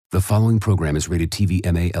The following program is rated TV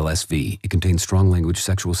MA LSV. It contains strong language,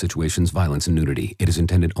 sexual situations, violence, and nudity. It is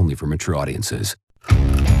intended only for mature audiences.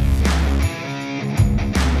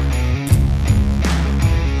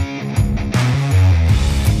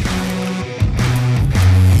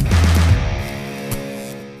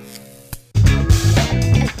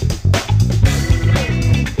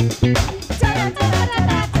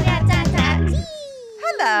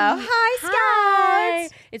 Hello. Hi,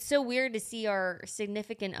 Scouts. It's so weird to see our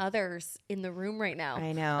significant others in the room right now.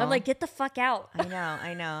 I know. I'm like, get the fuck out.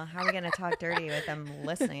 I know. How are we going to talk dirty with them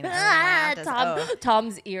listening?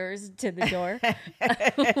 Tom's ears to the door.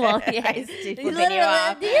 Well, yeah. He's flipping you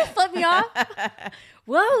off. Did you flip me off?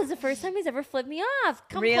 Whoa, it's the first time he's ever flipped me off.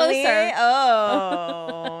 Come Really? closer.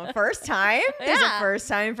 Oh, first time? There's a Yeah. first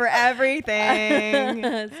time for everything.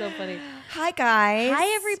 It's so funny. Hi, guys.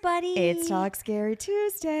 Hi, everybody. It's Talk Scary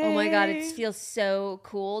Tuesday. Oh my God, it just feels so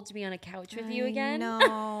cool to be on a couch with you again.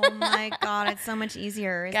 No, my God, it's so much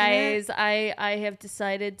easier, isn't Guys, it? I have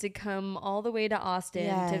decided to come all the way to Austin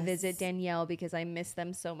to Yes. visit Danielle because I miss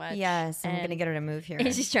them so much. Yes, I'm And- going to get her to move here.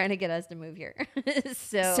 And she's trying to get us to move here.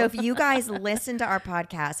 So if you guys listen to our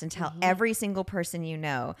podcast and tell Mm-hmm. every single person you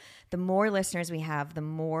know, the more listeners we have, the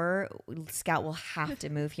more Scout will have to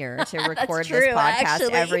move here to record this true, podcast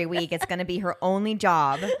actually. every week. It's going to be her only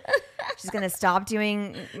job. She's going to stop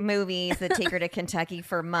doing movies that take her to Kentucky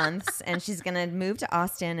for months, and she's going to move to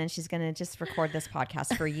Austin, and she's going to just record this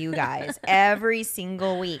podcast for you guys every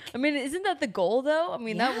single week. I mean, isn't that the goal though? I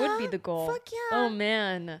mean, that would be Yeah, the goal. fuck yeah. Oh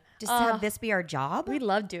man. Just to have this be our job. We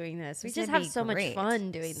love doing this. We This just would have be so much great.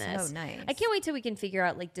 fun doing So this. nice. I can't wait till we can figure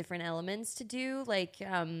out like different elements to do. Like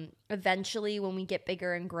eventually when we get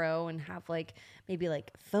bigger and grow and have like maybe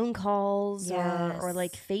like phone calls or Yes.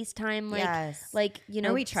 like FaceTime. Like Yes. like you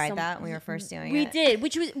know we tried that when we were first doing we it. did,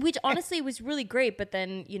 which honestly was really great. But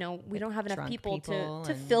then we don't have enough drunk people people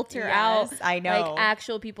to and- filter Yes, out. I know. like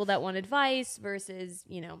actual people that want advice versus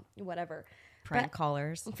whatever. Prank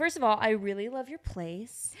callers. First of all, I really love your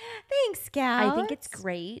place. Thanks, Scout. I think it's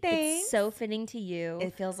great. Thanks. It's so fitting to you.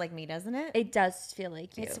 It feels like me, doesn't it? It does feel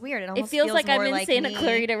like you. It's weird. It It almost feels like I'm more in like Santa me.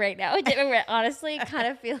 Clarita right now. Honestly, it kind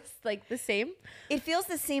of feels like the same. It feels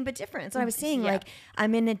the same but different. So I was saying, Yeah. like,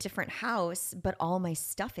 I'm in a different house, but all my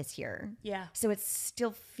stuff is here. Yeah. So it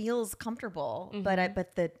still feels comfortable, Mm-hmm.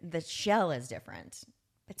 but the shell is different.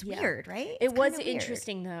 It's Yeah. weird, right? It It's was kinda weird.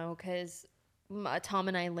 interesting though, because Tom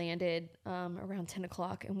and I landed around 10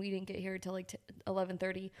 o'clock and we didn't get here till like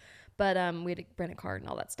 11:30. But we had to rent a car and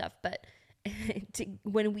all that stuff. But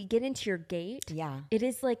when we get into your gate, Yeah. it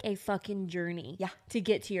is like a fucking journey Yeah. to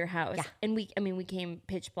get to your house. Yeah. And we came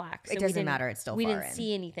pitch black. So It we doesn't didn't- matter, it's still we far didn't in.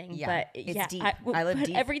 see anything. Yeah. But It's yeah, deep. I live but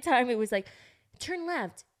deep. Every time it was like, turn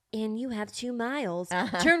left. And you have 2 miles.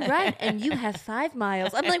 Uh-huh. Turn right, and you have 5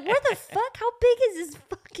 miles. I'm like, where the fuck? How big is this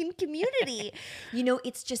fucking community?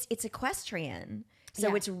 It's equestrian. So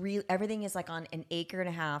Yeah. it's real. Everything is like on an acre and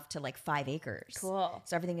a half to like 5 acres. Cool.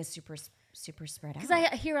 So everything is super spread out.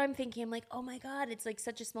 Because I'm thinking, I'm like, oh my God, it's like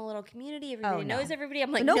such a small little community. Everybody no. knows everybody.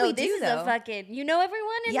 I'm like, No, no, we this do, is though. a fucking, everyone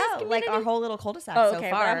in this yeah, community? like our whole little cul-de-sac Oh, so okay,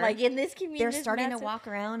 far. but I'm like, in this community, They're this starting massive- to walk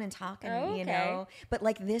around and talk, and Oh, you okay. know. But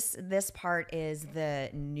like this part is the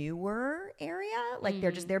newer area. Like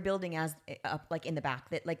they're building as up like in the back.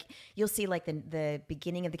 That like you'll see like the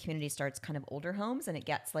beginning of the community starts kind of older homes, and it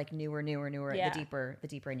gets like newer. Yeah. The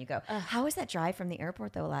deeper in you go. How was that drive from the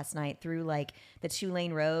airport though last night through like the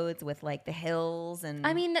 2-lane roads with like the hills and?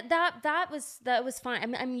 I mean, that was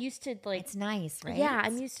fine. I'm used to like, it's nice, right? yeah,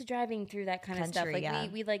 I'm used to driving through that kind of stuff. Country, Like yeah.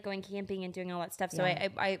 we like going camping and doing all that stuff. So Yeah.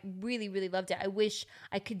 I really, really loved it. I wish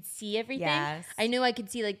I could see everything. Yes. I know I could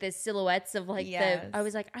see like the silhouettes of like Yes. I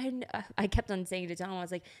was like, I kept on saying to Tom, I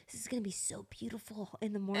was like, this is going to be so beautiful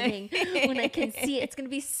in the morning when I can see it. It's going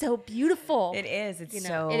to be so beautiful. It is. It's it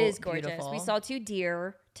is gorgeous. beautiful. We saw 2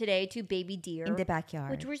 deer today, 2 baby deer in the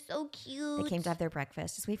backyard. which were so cute. They came to have their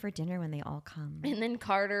breakfast. Just wait for dinner when they all come. And then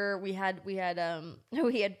Carter, we had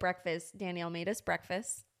breakfast. Danielle made us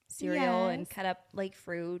breakfast cereal and Yes. cut up like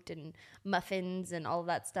fruit and muffins and all of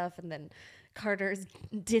that stuff. And then Carter's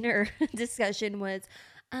dinner discussion was,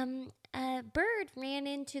 a bird ran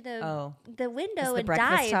into the window It's the and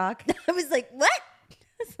breakfast died. talk. I was like, what?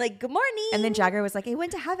 It's like, good morning. And then Jagger was like, he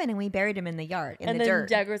went to heaven and we buried him in the yard, in and the then dirt.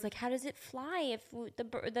 Jagger was like, how does it fly if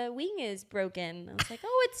the wing is broken? I was like,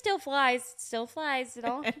 oh, it still flies. It still flies.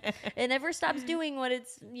 It never stops doing what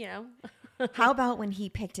it's, How about when he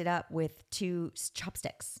picked it up with 2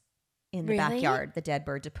 chopsticks in the Really? backyard, the dead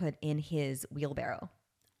bird, to put in his wheelbarrow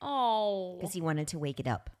Oh, because he wanted to wake it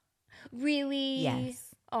up. really?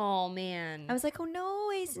 Yes. Oh, man. I was like, oh no,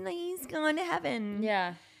 he's gone to heaven.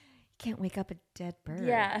 yeah. can't wake up a dead bird.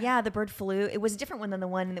 Yeah. Yeah, the bird flew. It was a different one than the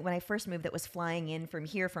one that when I first moved that was flying in from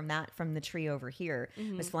here, from the tree over here,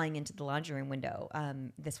 was flying into the laundry room window.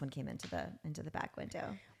 This one came into the back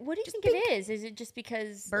window. What do you think it is? Is it just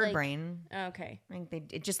because Bird brain. Oh, okay. I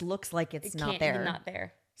think it just looks like it's not Can't- there. Not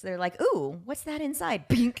there. So they're like, ooh, what's that inside?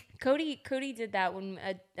 Pink. Cody did that when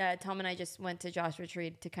Tom and I just went to Joshua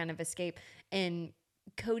Tree to kind of escape, and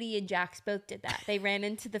Cody and Jax both did that. They ran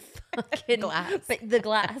into the fucking Glass. The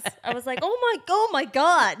glass. I was like, oh my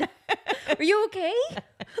god, are you okay?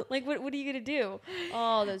 Like, what are you gonna do?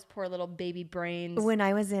 Oh, those poor little baby brains. When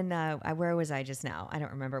I was in, where was I just now? I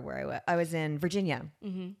don't remember where I was. I was in Virginia.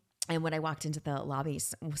 Mm-hmm. And when I walked into the lobby,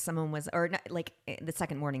 someone was, or not, like the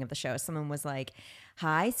second morning of the show, someone was like,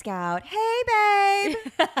 "Hi, Scout. Hey, babe."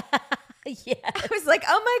 Yeah. I was like,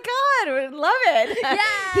 "Oh my god, I love it."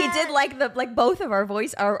 Yeah. He did like both of our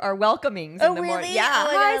voice, our welcomings. Oh, in the morning. really? Yeah.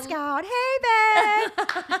 Oh, Hi, God. Scout. Hey,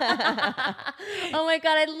 babe. Oh my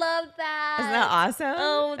god, I love that. Isn't that awesome?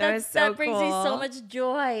 Oh, that brings me so cool. much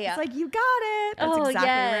joy. It's like, you got it. That's Oh, exactly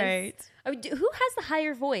yes. right. Oh, who has the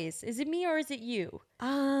higher voice? Is it me or is it you?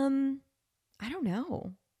 I don't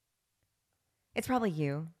know. It's probably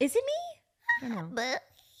you. Is it me? I don't know.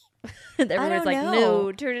 Everyone's like, know.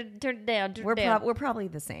 no, turn it down, turn We're it down. we're probably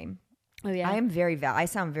the same. Oh yeah. I am I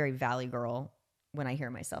sound very Valley Girl when I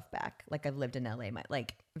hear myself back. Like I've lived in LA,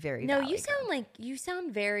 very No, Valley girl. you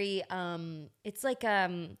sound very it's like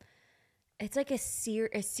a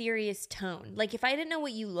serious tone. Like if I didn't know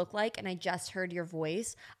what you look like and I just heard your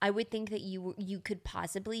voice, I would think that you could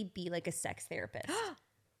possibly be like a sex therapist.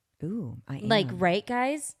 Ooh, I am. Like, right,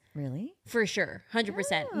 guys? Really? For sure.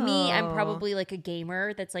 100%. Me, I'm Oh. probably like a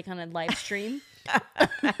gamer that's like on a live stream.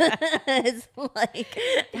 It's like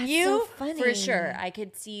you so for funny. sure. I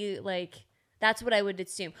could see like that's what I would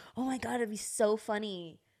assume. Oh my god, it'd be so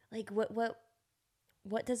funny. Like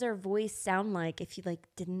what does our voice sound like if you like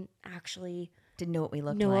didn't actually Didn't know what we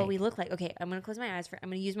looked know like. what we look like? Okay, I'm gonna close my eyes I'm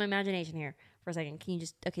gonna use my imagination here for a second. Can you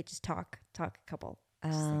just talk a couple.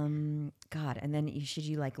 God, and then should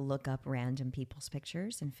you like look up random people's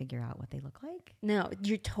pictures and figure out what they look like? No,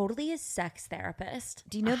 you're totally a sex therapist.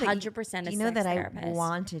 Do you know that 100% Do you know that therapist. I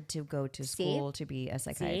wanted to go to school to be a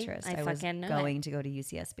psychiatrist? I was fucking knew going to go to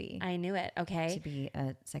UCSB I knew it. Okay. to be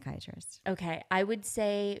a psychiatrist. Okay. I would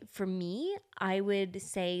say for me, I would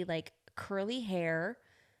say like curly hair,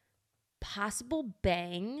 possible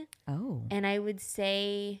bang, Oh. and I would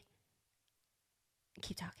say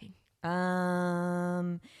keep talking.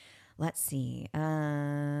 Let's see.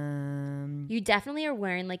 You definitely are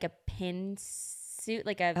wearing like a pin suit,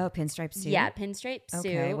 like a Pinstripe suit. yeah, pinstripe suit.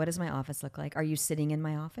 Okay. What does my office look like? Are you sitting in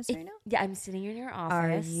my office right now? Yeah, I'm sitting in your office.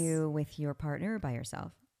 Are you with your partner or by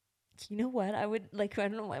yourself? You know what? I would like. I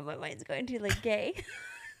don't know why my mind's going to like gay.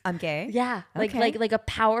 I'm gay. Yeah, like Okay. like a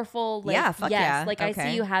powerful like Yeah, fuck yes. yeah. Like I Okay.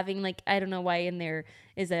 see you having like I don't know why in there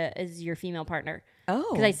is your female partner Oh.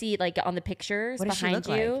 because I see like on the pictures What does she behind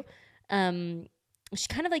look you. She's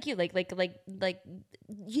kind of like you, like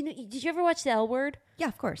you know. Did you ever watch The L Word? Yeah,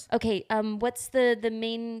 of course. Okay, what's the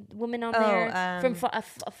main woman on there from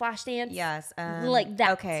Flashdance? Yes. Like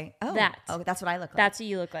that. Okay. Oh, That. Oh, that's what I look like. That's what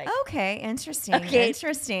you look like. Okay. Interesting. Okay.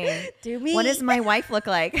 Interesting. Do me. What does my wife look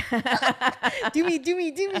like? do me.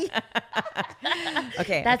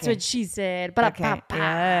 Okay. That's okay. what she said. Okay.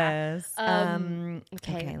 Yes.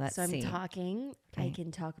 Okay, let's so I'm see. talking. I Okay.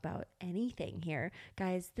 can talk about anything here,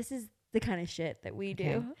 guys. This is the kind of shit that we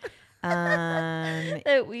do.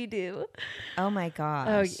 That we do. Oh my Oh,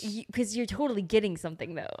 gosh. because you're totally getting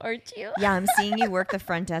something though, aren't you? Yeah, I'm seeing you work the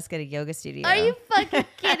front desk at a yoga studio. Are you fucking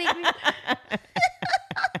kidding me?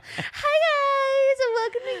 Hi guys, and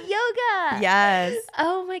welcome to yoga. Yes.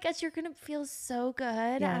 Oh my gosh, you're gonna feel so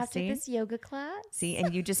good Yeah, after see? this yoga class. See,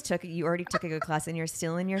 and you already took a good class and you're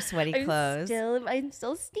still in your sweaty clothes. I'm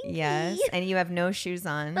still stinky. Yes. And you have no shoes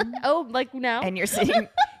on. Oh, like now? And you're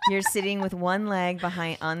sitting with one leg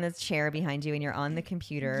on the chair behind you and you're on the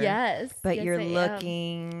computer. Yes. But yes, you're I am.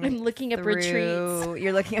 looking I'm looking up retreats.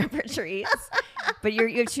 You're looking up retreats. But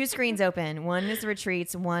you have two screens open. One is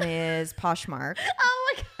retreats, one is Poshmark.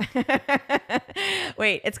 Oh my god.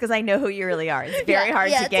 Wait, it's because I know who you really are. It's very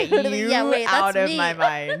hard to get totally. you Yeah, wait, out that's of me. my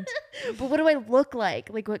mind. But what do I look like?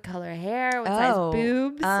 Like what color hair? What size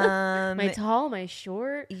boobs? Am I tall? Am I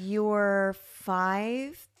short? You're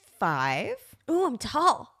 5'5". Ooh, I'm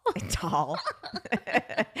tall. Tall.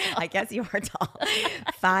 I guess you are tall.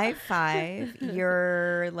 5'5".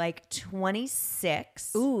 You're like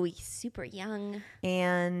 26. Ooh, super young.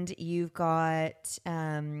 And you've got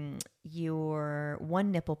your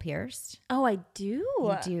one nipple pierced. Oh, I do.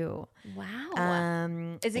 You do.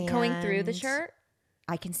 Wow. Is it going through the and shirt?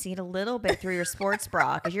 I can see it a little bit through your sports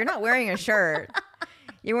bra because you're not wearing a shirt.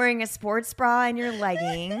 You're wearing a sports bra and your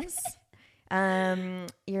leggings.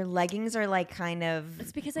 Your leggings are like kind of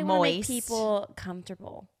It's because I want to make moist. people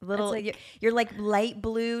comfortable. Little, That's like, you're like light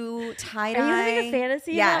blue tie dye. are you having a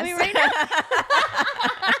fantasy about me right now?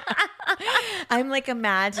 I'm like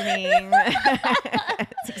imagining.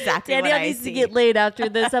 It's exactly Danielle what I needs see. to get laid after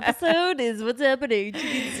this episode. Is what's happening? She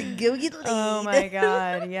needs to go get laid. Oh my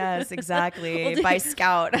god! Yes, exactly. By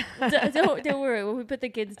Scout. Don't worry. When we put the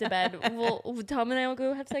kids to bed, Tom and I will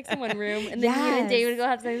go have sex in one room, and then you and David go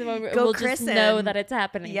have sex in one room. And Go we'll just christen. know that it's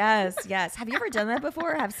happening. Yes, yes. Have you ever done that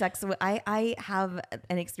before? Have sex? I have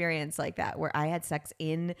an experience like that where I had sex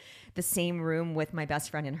in the same room with my best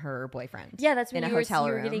friend and her boyfriend. Yeah, that's when in a you were hotel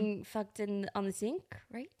room. room. Getting fucked on the sink,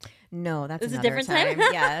 right? No, that's It was a another different time?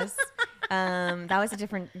 Yes. That was a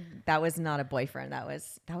different. That was not a boyfriend. That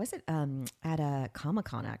was at a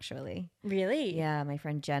Comic-Con actually. Really? Yeah, my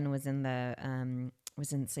friend Jen was in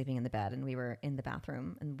sleeping in the bed, and we were in the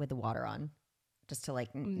bathroom and with the water on, just to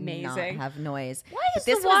like not Amazing. have noise. Why But is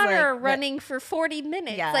this the was, water like, running for 40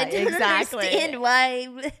 minutes? Yeah, I don't exactly. understand why.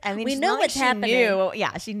 I mean, we it's know not like what's she happening. Knew,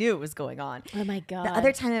 yeah, she knew it was going on. Oh my god! The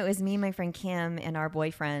other time it was me and my friend Kim and our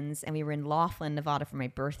boyfriends, and we were in Laughlin, Nevada for my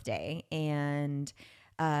birthday, and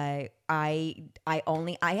I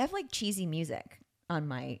have like cheesy music on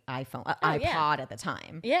my iPhone, iPod at the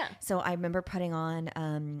time. Yeah. So I remember putting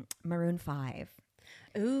on Maroon 5.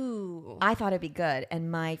 Ooh. I thought it'd be good.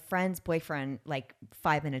 And my friend's boyfriend, like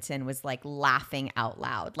 5 minutes in, was like laughing out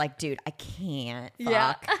loud. Like, dude, I can't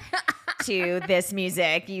fuck to this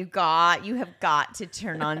music. You have got to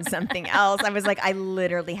turn on something else. I was like, I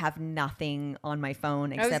literally have nothing on my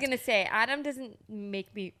phone I except was gonna say Adam doesn't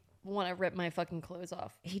make me want to rip my fucking clothes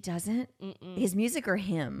off. he doesn't. His music or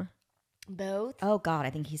him? Both. Oh God, I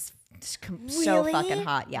think he's so Really? fucking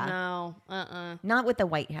hot. Yeah. No. Not with the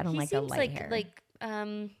white. I don't He like the seems light hair.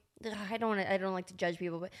 I don't like to judge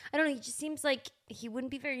people, but I don't know. He just seems like he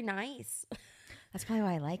wouldn't be very nice. That's probably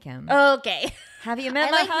why I like him. Okay. Have you met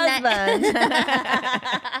I my like husband?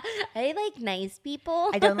 I like nice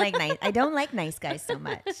people. I don't like nice guys so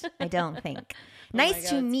much. I don't think. Nice God,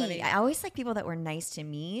 to it's me. funny. I always like people that were nice to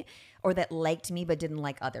me or that liked me but didn't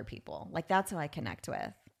like other people. Like that's who I connect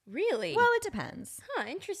with. Really? Well, it depends. Huh,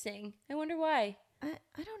 interesting. I wonder why.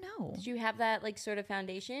 I don't know. Did you have that like sort of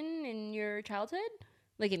foundation in your childhood?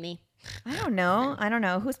 Look at me. I don't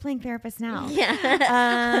know. Who's playing therapist now? Yeah.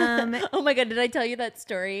 Oh my god, did I tell you that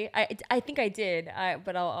story? I think I did,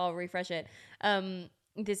 but I'll refresh it.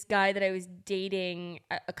 This guy that I was dating,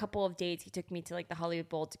 a couple of dates, he took me to like the Hollywood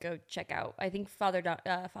Bowl to go check out. I think Father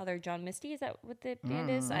John Misty, is that what the band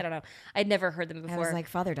is? I don't know. I'd never heard them I before. was like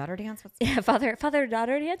father-daughter dance. What's Yeah, father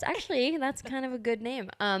daughter dance. Actually, that's kind of a good name.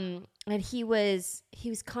 And he was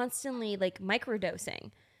constantly like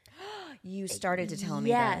microdosing. you started to tell me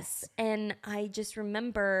Yes, this. and I just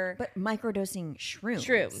remember But microdosing shrooms.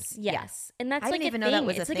 shrooms. Yes, and that's I like didn't even a know thing. that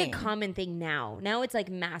was It's a like thing. a common thing now. Now it's like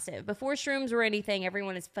massive. Before shrooms were anything,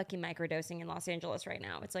 everyone is fucking microdosing in Los Angeles right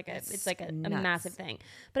now. It's like a nuts. massive thing.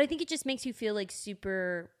 But I think it just makes you feel like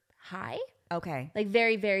super high, Okay. like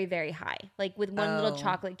very very very high. Like with one little Oh.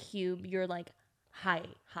 chocolate cube, you're like high.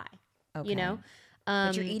 Okay. You know.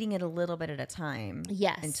 But you're eating it a little bit at a time.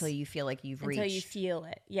 Yes. Until you feel like you've Until reached. you feel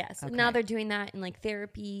it. Yes. Okay. Now they're doing that in like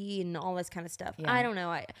therapy and all this kind of stuff. Yeah. I don't know.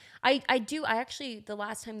 I actually, the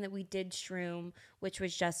last time that we did shroom, which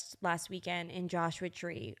was just last weekend in Joshua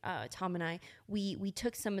Tree, Tom and I, we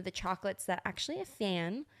took some of the chocolates that actually a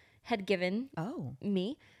fan had given Oh.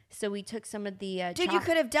 me. So we took some of the Dude, you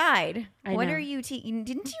could have died. I What know. are you didn't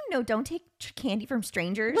you know don't take candy from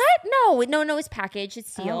strangers? What? No, it's packaged.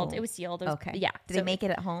 It's sealed. Oh. It was sealed. It was, Okay. Yeah. Did they make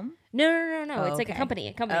it at home? No. Oh, It's like a okay.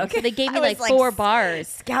 company. Okay. So they gave me I was like like, 4 bars.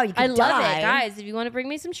 Scout, you could I love die. it, guys. If you want to bring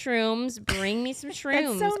me some shrooms, bring me some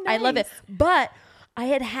shrooms. so I love it. nice. But I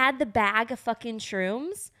had the bag of fucking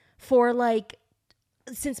shrooms for like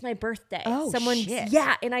since my birthday. Oh, shit.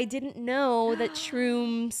 Yeah, and I didn't know that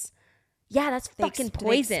shrooms. Yeah, that's They fucking do they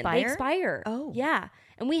poison. They expire? expire. Oh. yeah.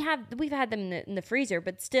 And we've had them in the freezer,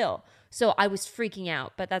 but still. So I was freaking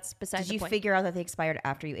out. But that's besides Did the you point. figure out that they expired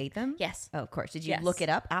after you ate them? Yes. Oh, of course. Did you Yes. look it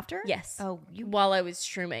up after? Yes. Oh, you While I was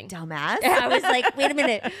shrooming. dumbass. I was like, wait a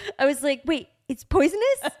minute. I was like, wait, it's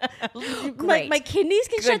poisonous? Great. My kidneys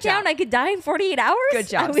can Good shut down. job. I could die in 48 hours? Good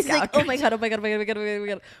job, I was Scout. like, oh my God.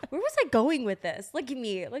 Where was I going with this? Look at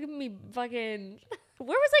me fucking.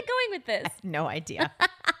 Where was I going with this? No idea.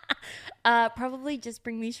 Probably just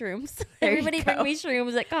bring me shrooms. There you Everybody go. bring me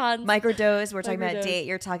shrooms at cons. Microdose. We're talking about Microdose. date.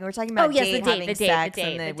 We're talking about the date, having sex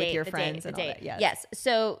and with your friends and all that. Yes. Yes.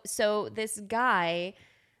 So this guy,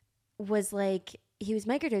 was like, he was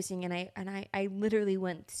microdosing, and I literally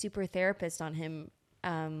went super therapist on him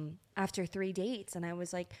after 3 dates, and I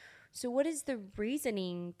was like, so what is the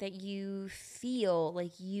reasoning that you feel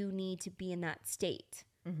like you need to be in that state?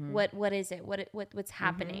 What is it? What's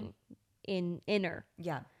happening in inner?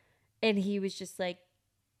 Yeah. And he was just like,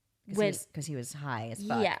 Because he was high as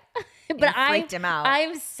fuck. yeah. But It freaked him out.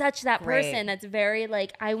 I'm such that Great. person that's very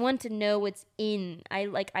like, I want to know what's in. I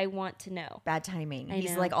want to know. Bad timing. I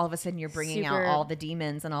He's know. like, all of a sudden you're bringing Super- out all the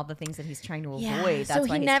demons and all the things that he's trying to Yeah. avoid. That's So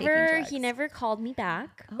why he he's never taking drugs. he never called me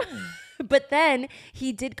back. Oh. But then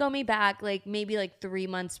he did call me back like maybe like 3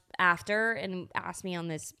 months after and asked me on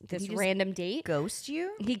this he just random date. Ghost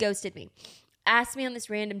you? He ghosted me. Asked me on this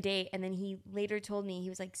random date, and then he later told me, he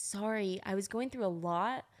was like, sorry, I was going through a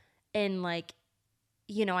lot, and like,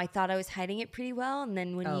 you know, I thought I was hiding it pretty well, and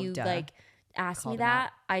then when you duh. like asked Called me him out.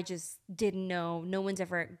 that, I just didn't know. No one's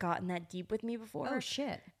ever gotten that deep with me before. Oh,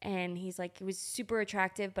 shit. And he's like, it was super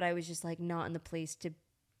attractive, but I was just like not in the place to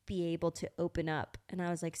be able to open up. And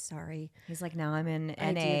I was like, sorry. He's like, now I'm in NA.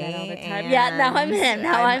 I do that all the time. Yeah, now I'm in.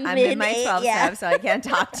 Now I'm in in my it, 12 yeah. step, so I can't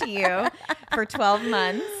talk to you for 12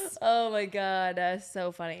 months. Oh my God. That's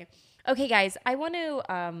so funny. Okay, guys, I want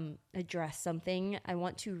to address something. I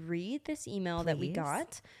want to read this email that we Please.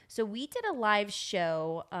 got. So we did a live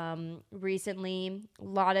show recently. A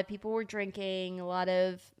lot of people were drinking. A lot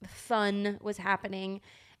of fun was happening.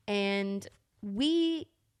 And we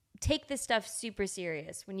take this stuff super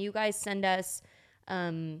serious. When you guys send us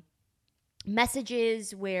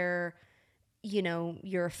messages where, you know,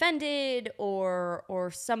 you're offended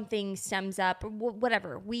or something stems up or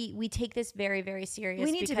whatever, we take this very, very serious.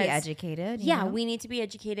 We need to be educated. you Yeah, know? we need to be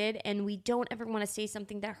educated, and we don't ever want to say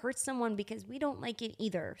something that hurts someone because we don't like it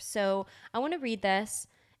either. So I want to read this,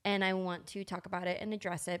 and I want to talk about it and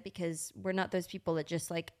address it because we're not those people that just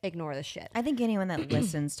like ignore the shit. I think anyone that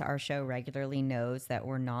listens to our show regularly knows that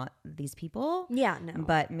we're not these people. Yeah, no.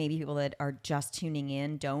 But maybe people that are just tuning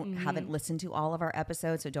in haven't listened to all of our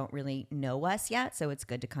episodes, so don't really know us yet. So it's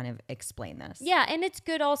good to kind of explain this. Yeah, and it's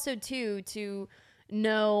good also too to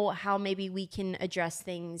know how maybe we can address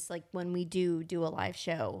things like when we do a live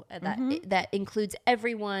show that includes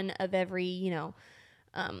everyone of every, you know,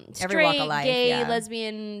 straight, Every walk of life, gay, yeah.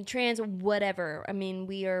 lesbian, trans, whatever. I mean,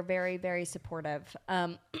 we are very, very supportive.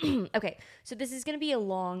 Okay, so this is going to be a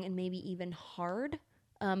long and maybe even hard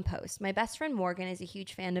post. My best friend Morgan is a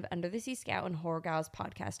huge fan of Under the Sea Scout and Horror Gals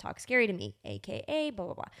podcast Talk Scary to Me, aka blah,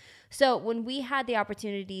 blah, blah. So when we had the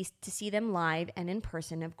opportunity to see them live and in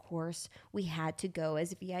person, of course, we had to go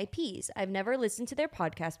as VIPs. I've never listened to their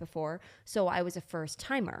podcast before, so I was a first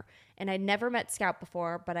timer. And I'd never met Scout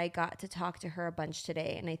before, but I got to talk to her a bunch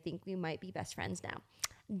today, and I think we might be best friends now.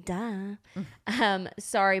 Duh.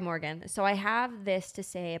 Sorry, Morgan. So I have this to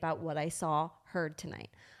say about what I heard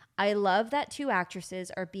tonight. I love that two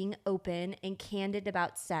actresses are being open and candid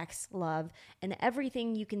about sex, love, and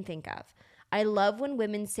everything you can think of. I love when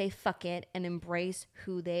women say fuck it and embrace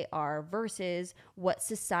who they are versus what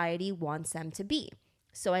society wants them to be.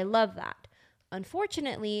 So I love that.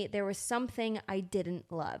 Unfortunately, there was something I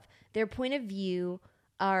didn't love. Their point of view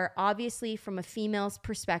are obviously from a female's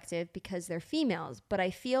perspective because they're females, but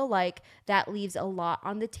I feel like that leaves a lot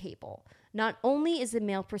on the table. Not only is the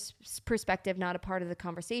male perspective not a part of the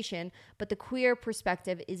conversation, but the queer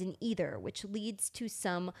perspective isn't either, which leads to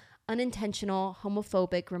some unintentional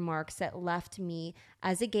homophobic remarks that left me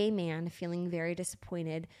as a gay man feeling very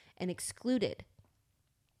disappointed and excluded.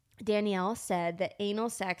 Danielle said that anal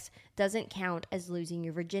sex doesn't count as losing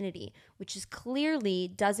your virginity, which is clearly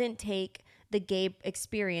doesn't take the gay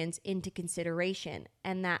experience into consideration.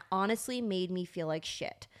 And that honestly made me feel like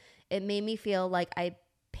shit. It made me feel like I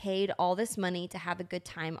paid all this money to have a good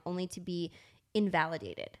time only to be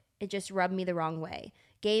invalidated. It just rubbed me the wrong way.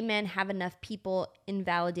 Gay men have enough people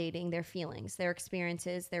invalidating their feelings, their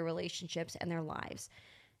experiences, their relationships, and their lives.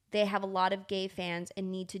 They have a lot of gay fans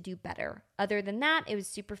and need to do better. Other than that, it was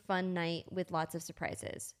a super fun night with lots of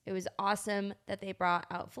surprises. It was awesome that they brought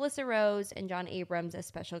out Felissa Rose and John Abrams as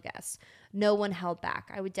special guests. No one held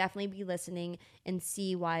back. I would definitely be listening and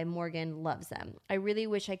see why Morgan loves them. I really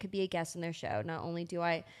wish I could be a guest on their show. Not only do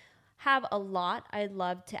I have a lot I'd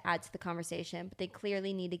love to add to the conversation, but they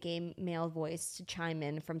clearly need a gay male voice to chime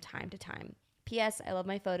in from time to time. P.S. I love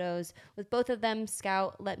my photos with both of them.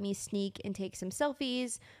 Scout let me sneak and take some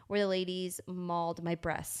selfies where the ladies mauled my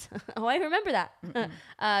breasts. Oh, I remember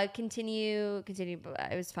that. Continue.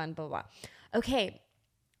 It was fun, blah, blah, blah. Okay.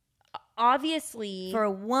 Obviously. For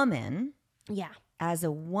a woman, Yeah. as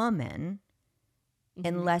a woman,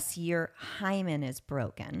 unless your hymen is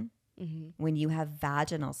broken, when you have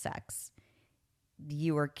vaginal sex,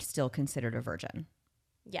 you are still considered a virgin.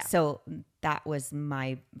 Yeah. So that was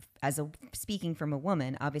speaking from a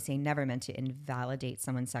woman, obviously I never meant to invalidate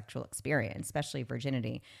someone's sexual experience, especially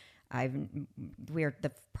virginity. We're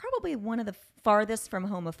probably one of the farthest from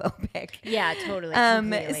homophobic. Yeah, totally.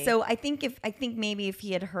 Completely. So I think maybe if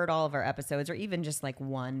he had heard all of our episodes or even just like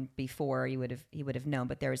one before, he would have known.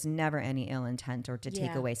 But there was never any ill intent or to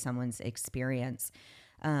take away someone's experience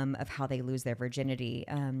of how they lose their virginity.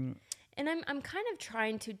 And I'm kind of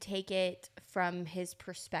trying to take it from his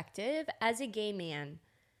perspective as a gay man.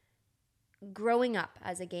 Growing up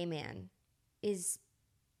as a gay man is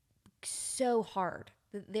so hard.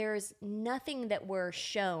 There's nothing that we're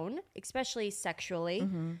shown, especially sexually,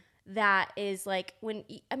 that is like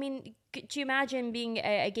could you imagine being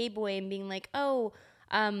a gay boy and being like,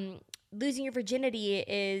 losing your virginity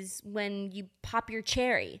is when you pop your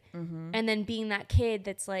cherry, and then being that kid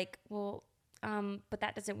that's like, well, but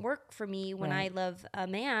that doesn't work for me when I love a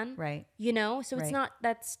man, Right. You know, so it's not,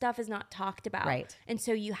 that stuff is not talked about, Right. And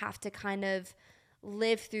so you have to kind of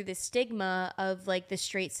live through the stigma of like the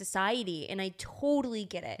straight society, and I totally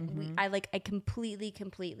get it. I completely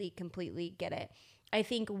get it. I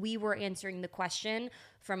think we were answering the question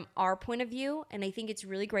from our point of view, and I think it's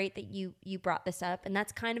really great that you brought this up, and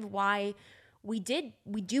that's kind of why we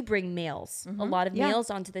do bring males, a lot of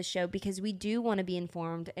males onto the show, because we do want to be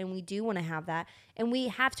informed and we do want to have that. And we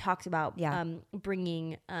have talked about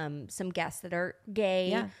bringing some guests that are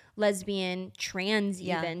gay, lesbian, trans,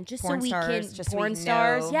 even just porn so we stars, can just so we porn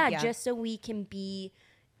stars, know. just so we can be,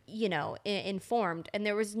 informed. And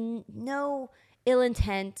there was no ill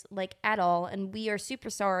intent like at all, and we are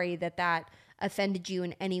super sorry that offended you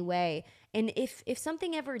in any way. And if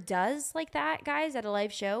something ever does like that, guys, at a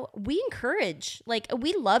live show, we encourage, like,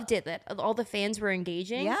 we loved it that all the fans were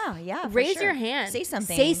engaging. Yeah. Raise your hand. Say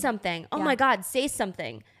something. Say something. Oh my God, say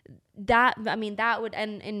something. That would,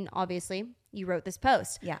 and obviously you wrote this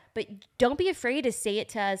post. Yeah. But don't be afraid to say it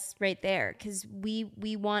to us right there, because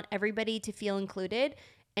we want everybody to feel included.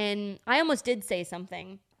 And I almost did say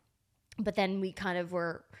something, but then we kind of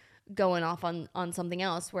were going off on something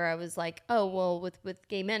else where I was like, oh, well, with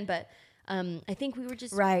gay men, but I think we were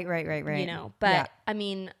just Right. But I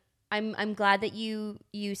mean, I'm glad that you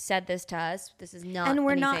said this to us. This is not, and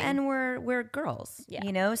we're anything. not, and we're girls,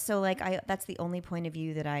 so like that's the only point of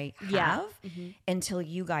view that I have until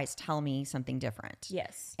you guys tell me something different.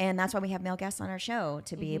 Yes. And that's why we have male guests on our show,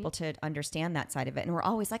 to be able to understand that side of it. And we're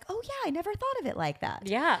always like, oh yeah, I never thought of it like that.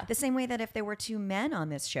 Yeah. The same way that if there were two men on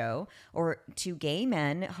this show or two gay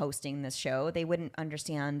men hosting this show, they wouldn't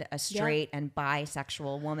understand a straight and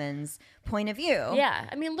bisexual woman's point of view. Yeah.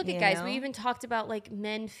 I mean, look at guys. know? We even talked about like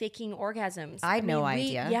men faking orgasms. I had no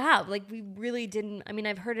idea. Yeah. Like we really didn't. I mean,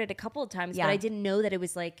 I've heard it a couple of times, but I didn't know that it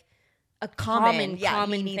was like a Common.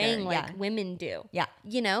 common Me neither. thing like women do. Yeah.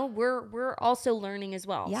 We're also learning as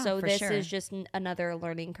well. Yeah, so for this sure. is just another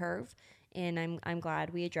learning curve. And I'm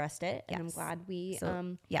glad we addressed it, and I'm glad we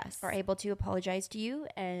are able to apologize to you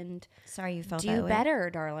and Sorry you felt do that way.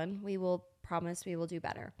 better, darling. We will promise we will do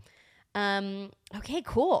better. Okay,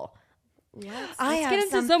 cool. Let's get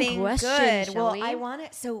into some questions. Good. Shall Well, we? I want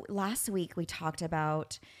to. So last week we talked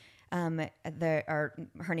about her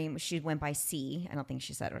name. She went by C. I don't think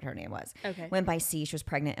she said what her name was. Okay. Went by C. She was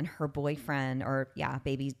pregnant, and her boyfriend,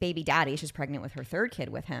 baby daddy, she was pregnant with her third kid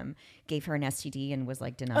with him. Gave her an STD and was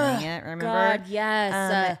like denying it. Remember? God,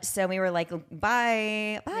 yes. So we were like,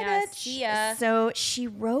 bye, Yeah, bitch. see ya. So she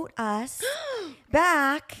wrote us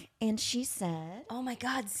back, and she said. Oh my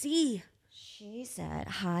God, see. She said,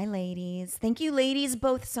 hi, ladies. Thank you, ladies,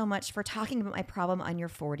 both so much for talking about my problem on your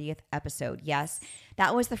 40th episode. Yes,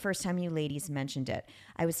 that was the first time you ladies mentioned it.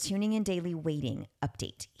 I was tuning in daily waiting.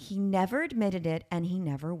 Update. He never admitted it, and he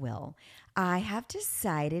never will. I have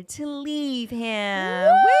decided to leave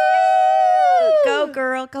him. Woo! Go,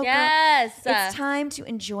 girl. Go, Yes. girl. It's time to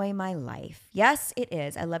enjoy my life. Yes, it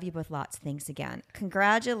is. I love you both lots. Thanks again.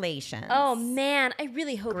 Congratulations. Oh man, I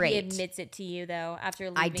really hope he Great. admits it to you though after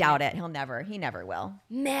leaving. I doubt it. He never will.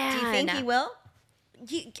 Man. Do you think he will?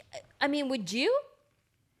 I mean, would you?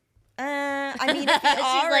 I mean, if he She's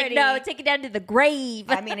already, like, no, take it down to the grave.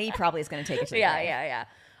 I mean, he probably is going to take it to the grave. Yeah.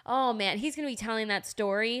 Oh man, he's gonna be telling that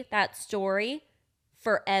story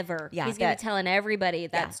forever. Yeah, he's gonna be telling everybody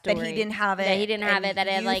that story. That he didn't have it. That he didn't have it. That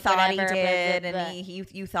it you like thought whatever. he did, blah, blah, blah. and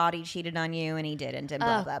you thought he cheated on you, and he didn't, and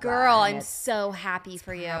blah blah blah. Girl, and I'm it's so happy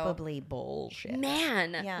for you. probably bullshit.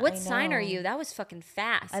 Man, Yeah, what I sign are know. you? That was fucking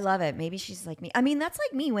fast. I love it. Maybe she's like me. I mean, that's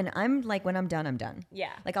like me when I'm done. I'm done. Yeah.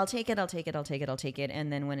 Like I'll take it,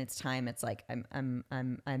 and then when it's time, it's like I'm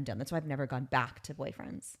done. That's why I've never gone back to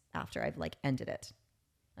boyfriends after I've like ended it.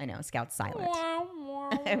 I know, Scout's silent.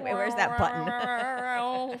 Where's that button?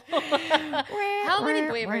 How many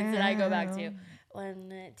boyfriends did I go back to?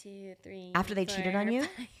 1, 2, 3. After they 4, cheated on you? 5.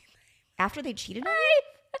 After they cheated on you?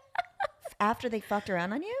 After they fucked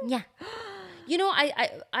around on you? Yeah. You know,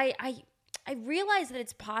 I realize that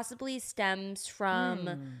it's possibly stems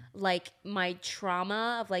from like my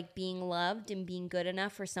trauma of like being loved and being good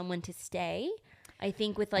enough for someone to stay. I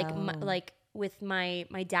think with like with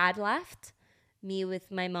my dad left, me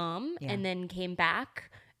with my mom, and then came back.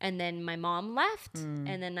 And then my mom left. And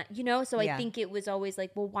then, you know, so I think it was always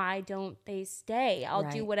like, well, why don't they stay? I'll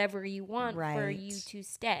do whatever you want for you to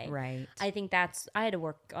stay. Right. I think I had to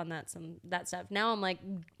work on that stuff. Now I'm like,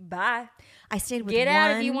 bye. I stayed with Get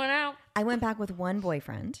out if you want out. I went back with one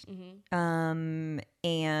boyfriend.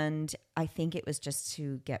 And I think it was just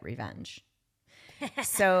to get revenge.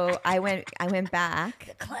 So I went back.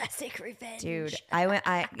 The classic revenge. Dude, I went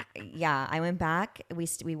back.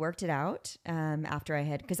 We worked it out after I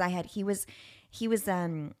had, because he was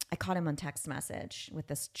I caught him on text message with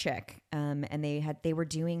this chick, and they were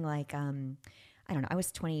doing like I don't know, I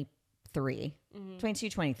was 23, 22,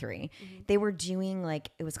 23. They were doing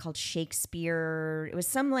like, it was called Shakespeare. It was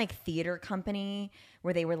some like theater company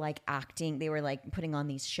where they were like acting, they were like putting on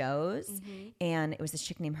these shows, and it was this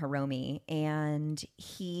chick named Hiromi, and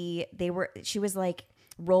she was like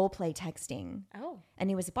role play texting. Oh. And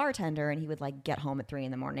he was a bartender, and he would like get home at 3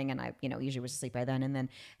 a.m, and I, usually was asleep by then. And then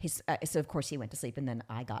so of course he went to sleep, and then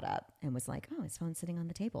I got up and was like, oh, his phone's sitting on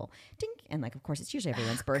the table. Ding. And like, of course it's usually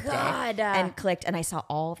everyone's birthday. And clicked, and I saw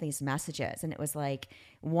all of these messages, and it was like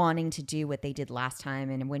wanting to do what they did last time.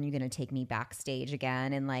 And when you're going to take me backstage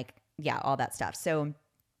again? And like, yeah, all that stuff. So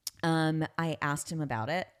I asked him about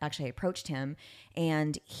it. Actually, I approached him,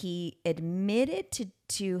 and he admitted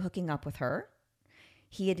to hooking up with her.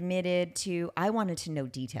 He admitted to, I wanted to know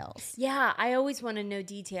details. Yeah, I always want to know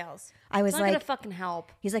details. I was it's not like, gonna fucking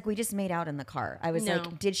help. He's like, we just made out in the car. I was like,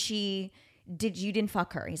 you didn't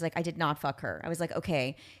fuck her? He's like, I did not fuck her. I was like,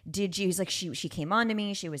 okay, did you? He's like, she came on to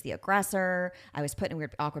me. She was the aggressor. I was put in a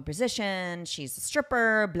weird, awkward position. She's a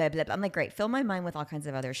stripper, blah, blah, blah. I'm like, great. Fill my mind with all kinds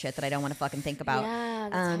of other shit that I don't want to fucking think about. Yeah,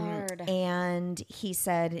 that's hard. And he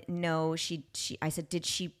said, no, I said, did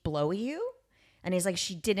she blow you? And he's like,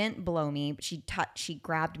 she didn't blow me, but she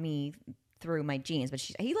grabbed me through my jeans, but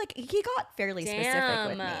he got fairly specific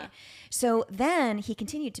with me. So then he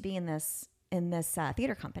continued to be in this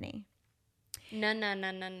theater company.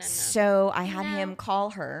 No. So I had him call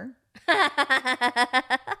her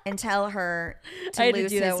and tell her to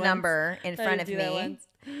lose his number in front of me.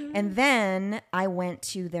 And then I went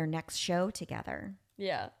to their next show together.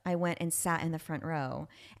 Yeah. I went and sat in the front row,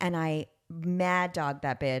 and I mad dogged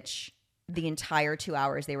that bitch the entire 2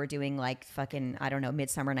 hours they were doing like fucking, I don't know,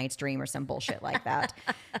 Midsummer Night's Dream or some bullshit like that.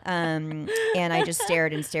 And I just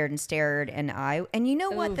stared and stared and stared. And you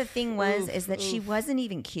know what the thing was, is that she wasn't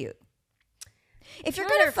even cute. If you're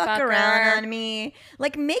going to fuck around on me,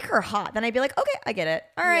 like make her hot, then I'd be like, okay, I get it.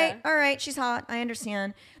 All right, she's hot. I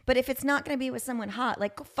understand. But if it's not going to be with someone hot,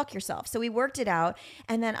 like go fuck yourself. So we worked it out,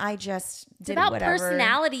 and then I just did about whatever.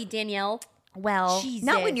 Personality, Danielle. Well,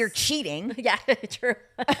 not when you're cheating. Yeah, true.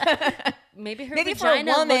 Maybe her Maybe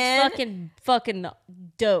vagina for a woman, looked fucking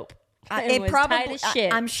dope. It was probably, tight as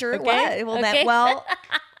shit. I'm sure it okay? was. Well,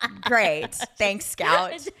 Great. Thanks,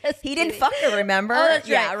 Scout. He didn't fuck her, remember? Oh, that's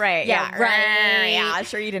yeah, right. right. Yeah, right. Yeah, I'm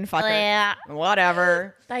sure you didn't fuck Yeah. her.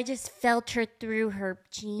 Whatever. I just felt her through her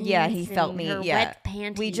jeans. Yeah, he felt me. Her Yeah. wet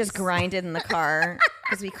panties. We just grinded in the car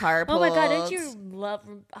because we carpooled. Oh my God, don't you love,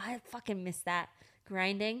 I fucking miss that.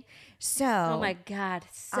 Grinding. So, oh my God,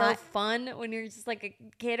 so fun when you're just like a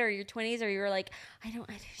kid or your 20s, or you're like, I don't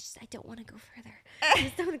want to go further. I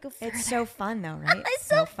just don't want to go further. It's so fun though, right? It's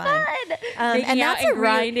so fun. And that's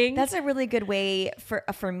grinding. That's a really good way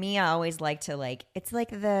for me. I always like to it's like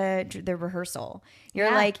the rehearsal.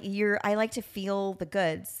 I like to feel the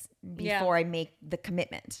goods before I make the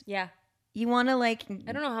commitment. Yeah. You want to I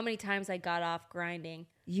don't know how many times I got off grinding.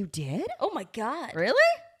 You did? Oh my God. Really?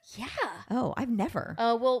 Yeah. Oh, I've never.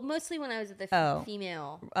 Well, mostly when I was with the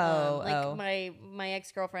female. My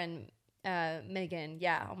ex-girlfriend, Megan.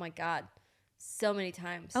 Yeah. Oh my God. So many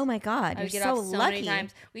times. Oh my God. You're so lucky.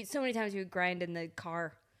 So many times we would grind in the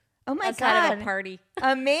car. Oh my outside God. of a party.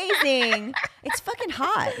 Amazing. It's fucking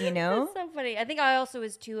hot, you know? It's so funny. I think I also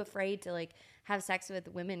was too afraid to have sex with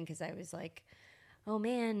women because I was like, oh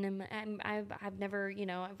man, I've never,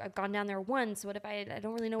 I've gone down there once. What if I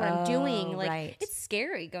don't really know what I'm doing? Right. It's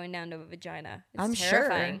scary going down to a vagina. It's I'm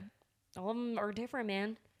terrifying. Sure. All of them are different,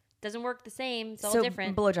 man. Doesn't work the same. It's all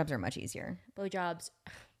different. Blowjobs are much easier. Blowjobs.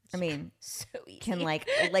 I mean, so easy. can lick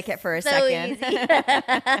it for a so second. Easy.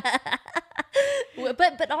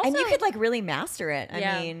 But also, and you could like really master it.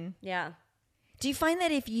 yeah, I mean, yeah. do you find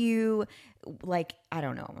that if you like, I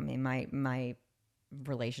don't know, I mean, my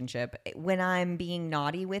relationship, when I'm being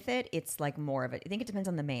naughty with it, it's like more of a, I think it depends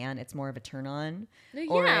on the man. It's more of a turn on,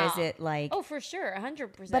 or is it like, Oh, for sure,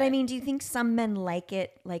 100%. but I mean, do you think some men like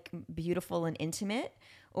it like beautiful and intimate,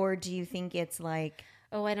 or do you think it's like,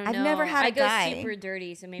 oh, I don't know. I've never had a I guy. go super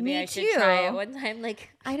dirty, so maybe Me I should too. try it one time. Like,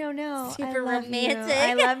 I don't know. Super I love romantic.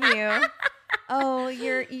 You. I love you. Oh,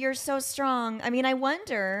 you're so strong. I mean, I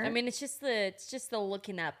wonder. I mean, it's just the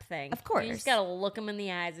looking up thing. Of course. You just gotta look them in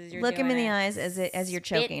the eyes as you're look him doing in the it. eyes as you're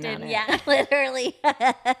choking Spit on and- it. Yeah, literally.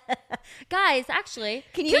 Guys, actually,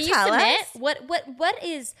 Can you tell submit us? what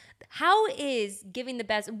is, how is giving the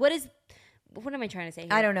best? What am I trying to say here?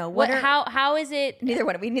 I don't know. How is it? Neither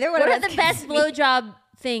one What of are us the can best speak. blowjob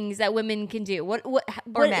things that women can do?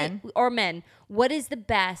 Or men? What is the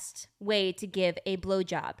best way to give a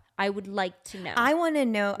blowjob? I would like to know. I want to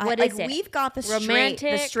know. What like is it? we've got the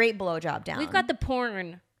Romantic? straight blowjob down. We've got the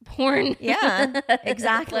porn. Yeah,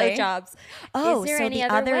 exactly. Blowjobs. Oh, is there so any the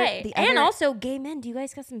other other- way? the And other- also, gay men. Do you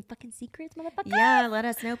guys got some fucking secrets, motherfucker? Yeah, let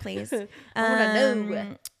us know, please. I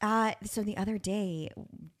wanna know. So the other day,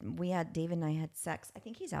 David and I had sex. I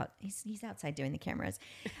think he's out. He's outside doing the cameras,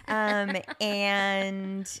 and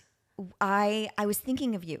I was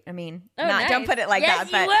thinking of you. I mean, Oh, don't nice. put it like Yes,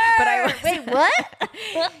 that, you but I were. was, Wait,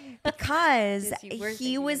 what? because Yes, you were he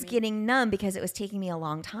thinking was of me. getting numb because it was taking me a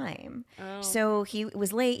long time. Oh. So he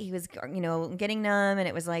was late. He was, getting numb, and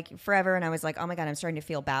it was like forever. And I was like, oh my God, I'm starting to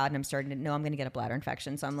feel bad, and I'm starting to know I'm going to get a bladder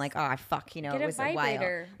infection. So I'm like, oh fuck, Get it a was a while.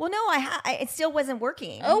 vibrator. Well, no, it still wasn't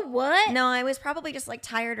working. Oh, what? No, I was probably just like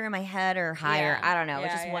tired or in my head or higher. Yeah. I don't know. It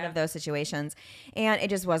was Yeah, just one yeah. of those situations. And it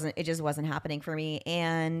just wasn't happening for me.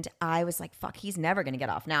 And I was like, fuck, he's never going to get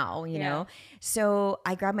off now, you Yeah. know? So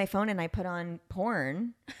I grabbed my phone and I put on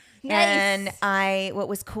porn. Nice. And what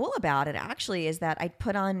was cool about it actually is that I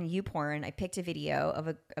put on YouPorn. I picked a video of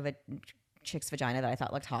a chick's vagina that I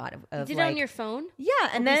thought looked hot. You Of did like, it on your phone? yeah.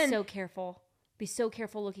 And Be then so careful. Be so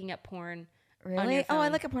careful looking at porn. On really? your Oh, I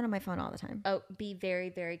phone. look at porn on my phone all the time. Oh, be very,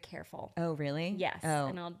 very careful. Oh, really? Yes. Oh,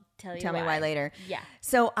 And I'll tell you tell me why later. Yeah.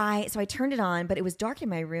 So I turned it on, but it was dark in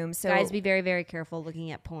my room. So Guys, be very, very careful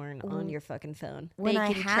looking at porn on your fucking phone. When They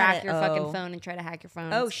I can had track it- your fucking oh. phone and try to hack your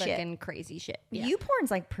phone. Oh, It's shit. fucking crazy shit. Yeah.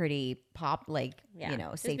 YouPorn's like pretty pop, Yeah.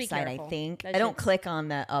 Just be safe side. careful. I think That I don't shit's- click on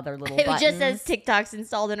the other little It buttons. just says TikTok's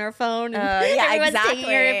installed in our phone. And Yeah, everyone's exactly.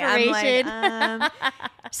 taking your information. I'm like,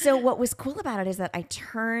 so what was cool about it is that I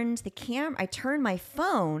turned my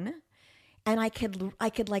phone, and I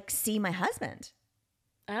could like see my husband.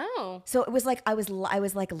 Oh. So it was like I was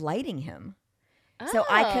like lighting him. So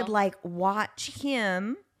I could Oh. like watch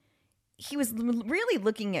him. He was really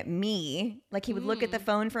looking at me. Like he would look at the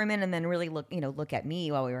phone for a minute and then really look at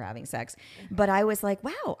me while we were having sex. But I was like,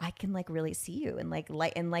 wow, I can like really see you, and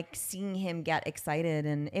like seeing him get excited,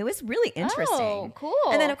 and it was really interesting. Oh, cool.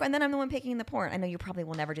 And then I'm the one picking the porn. I know you probably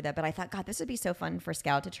will never do that, but I thought, God, this would be so fun for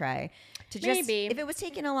Scout to try. To just Maybe. if it was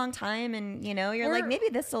taking a long time, and you're Or- like, maybe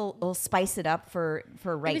this will spice it up for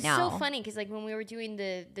right It was now. so funny because like when we were doing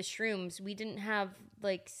the shrooms, we didn't have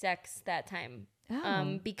like sex that time.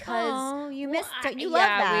 Because Oh, you missed. Well, You love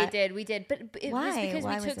that. we did, but it was Why? because Why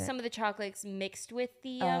we was took it? some of the chocolates mixed with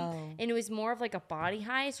the Oh. and it was more of like a body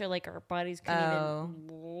high, so like our bodies couldn't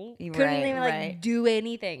even Right. do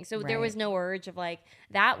anything, so there Right. was no urge of like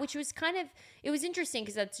that, which was kind of, it was interesting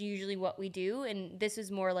because that's usually what we do, and this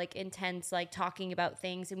was more like intense, like talking about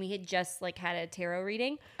things, and we had just like had a tarot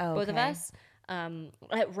reading, both of Okay. us.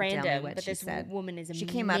 At random, what but she this said. woman is amazing.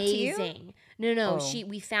 She came up to you? No, Oh.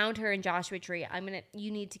 we found her in Joshua Tree.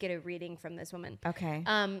 You need to get a reading from this woman. Okay.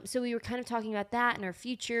 So we were kind of talking about that and our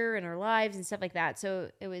future and our lives and stuff like that.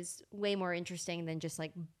 So it was way more interesting than just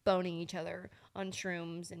like boning each other on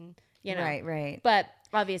shrooms and Right. But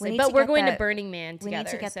obviously, We need but to we're get going to the- Burning Man We together.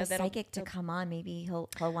 need to get so the that'll- psychic to come on. Maybe he'll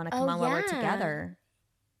want to Oh, come on while we're yeah. together.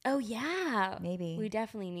 Oh yeah, Maybe. we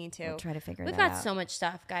definitely need to. We'll try to figure We've that got out. so much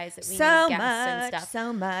stuff, guys, that we So need guests and much, stuff.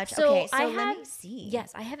 so much. So Okay, so I let have, me see.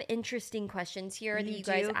 Yes, I have interesting questions here that You you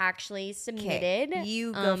guys do? actually submitted.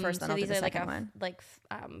 you go first, then so I'll do these the are like second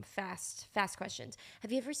one. fast questions.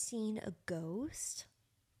 Have you ever seen a ghost?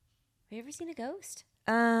 Have you ever seen a ghost?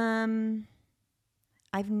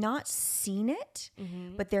 I've not seen it,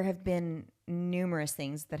 Mm-hmm. but there have been numerous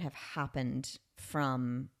things that have happened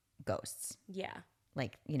from ghosts. Yeah.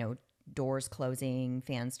 Like, doors closing,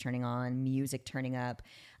 fans turning on, music turning up.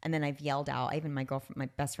 And then I've yelled out. Even my girlfriend, my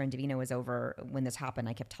best friend Davina was over when this happened.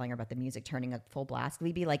 I kept telling her about the music turning up full blast.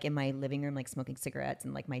 We'd be like in my living room, like smoking cigarettes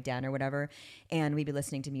and like my den or whatever. And we'd be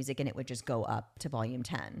listening to music and it would just go up to volume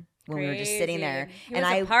 10 when we were just sitting there. And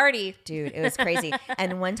I party. Dude, it was crazy.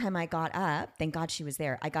 And one time I got up, thank God she was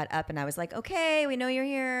there. I got up and I was like, okay, we know you're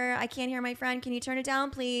here. I can't hear my friend. Can you turn it down,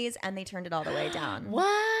 please? And they turned it all the way down.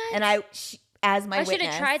 What? And as my I witness. should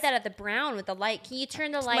have tried that at the Brown with the light. Can you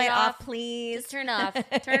turn the light Light off? off, please. Just turn it off.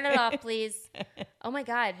 Turn it off, please. Oh my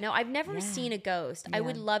God. No, I've never seen a ghost. I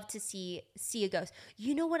would love to see a ghost.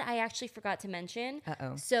 You know what I actually forgot to mention?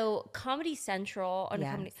 Uh-oh. So Comedy Central,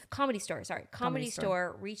 Comedy Store, sorry. Comedy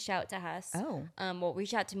Store reached out to us. Oh.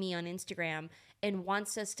 Reached out to me on Instagram and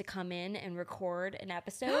wants us to come in and record an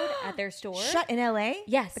episode at their store. Shut in LA?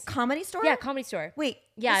 Yes. The Comedy Store? Yeah, Comedy Store. Wait,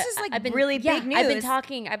 Yeah, this is like I've been, really big news. I've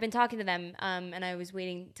been talking to them, and I was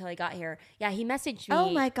waiting till I got here. Yeah, he messaged me. Oh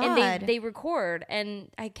my God. And they record, and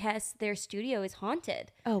I guess their studio is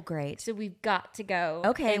haunted. Oh, great. So we've got to go.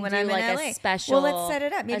 Okay, and when do I'm like in LA. a special. Well, let's set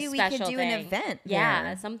it up. Maybe a we could special do an thing. event Yeah,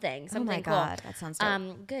 there. something Oh my cool. God, that sounds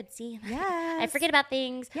dope. Good. See, Yes. I forget about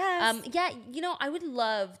things. Yes. Yeah. You know, I would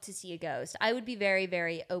love to see a ghost. I would be very,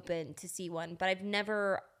 very open to see one, but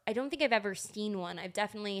I don't think I've ever seen one. I've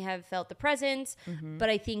definitely have felt the presence, but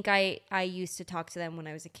I think I used to talk to them when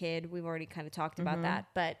I was a kid. We've already kind of talked about that,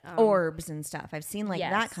 but Orbs and stuff. I've seen like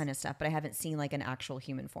that Yes. kind of stuff, but I haven't seen like an actual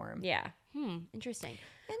human form. yeah. Interesting.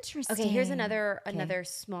 Interesting. Okay, here's another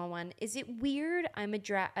small one. Is it weird that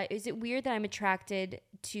I'm attracted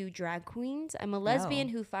to drag queens? I'm a lesbian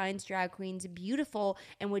who finds drag queens beautiful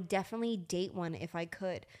and would definitely date one if I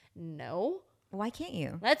could. No. Why can't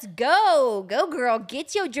you? Let's go. Go girl,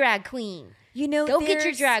 get your drag queen. You know, Go get your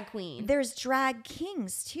there's- drag queen. There's drag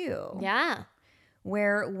kings too. Yeah.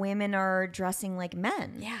 Where women are dressing like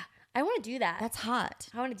men. Yeah. I want to do that. That's hot.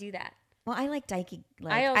 I want to do that. Well, I like dykey.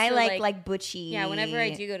 I also I like like- butchy. Yeah, whenever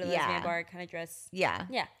I do go to the lesbian bar, I kind of dress. Yeah.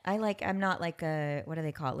 Yeah. I'm not like a, what do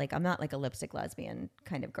they call it? Like, I'm not like a lipstick lesbian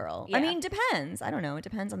kind of girl. Yeah. I mean, depends. I don't know. It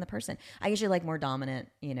depends on the person. I usually like more dominant,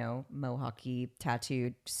 mohawky,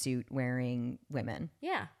 tattooed, suit wearing women.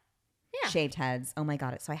 Yeah. Yeah. Shaved heads. Oh my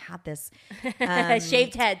God. So I had this.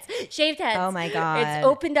 Shaved heads. Oh my God. It's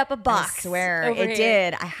opened up a box. I swear over it here.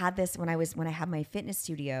 did. I had this when I had my fitness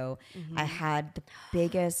studio. I had the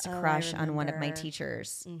biggest Oh, I crush on one of my remember.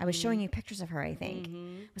 teachers. I was showing you pictures of her, I think.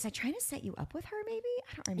 Was I trying to set you up with her maybe?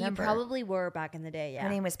 I don't remember. You probably were back in the day, yeah. Her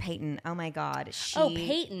name was Peyton. Oh my God. Oh,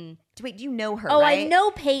 Peyton. Wait, do you know her? Oh, right? I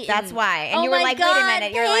know Peyton. That's why. And Oh you were my like, God, wait a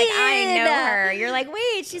minute. You're like, I know Peyton. her. You're like,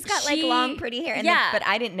 wait, she's got like long, pretty hair. And Yeah. but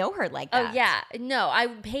I didn't know her like Oh that. yeah, no.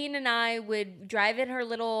 Peyton and I would drive in her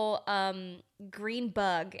little green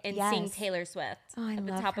bug and sing Yes. Taylor Swift Oh, I at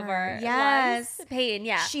the love top of her. our Yes. lungs. Peyton,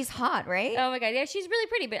 yeah. She's hot, right? Oh my God, yeah. She's really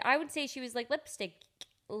pretty, but I would say she was like lipstick.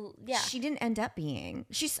 Yeah. She didn't end up being.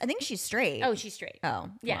 I think she's straight. Oh, she's straight. Oh,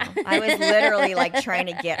 Yeah. well, I was literally like trying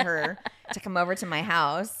to get her to come over to my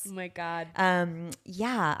house. Oh my God.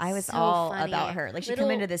 Yeah, I was So all funny. about her. Like she'd Little-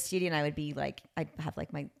 come into the studio and I would be like, I'd have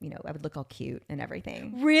like my, I would look all cute and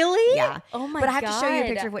everything. Really? Yeah. Oh my God. But I have to show you a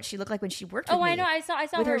picture of what she looked like when she worked with Oh, me. I know. I saw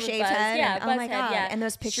With her her shaved Buzz. head Yeah, and- oh my Buzzhead, God. yeah. And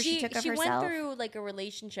those pictures she took of She herself. went through like a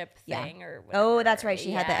relationship Yeah. thing or Oh, whatever. that's right.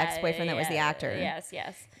 She had the ex-boyfriend that was the actor. Yes,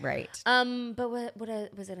 yes. Right. But what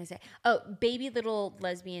was I gonna say? Oh, baby little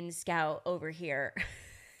lesbian scout over here.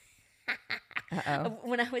 Uh-oh.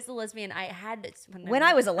 When I was a lesbian, I had When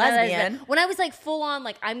I was a lesbian? When I was like full on,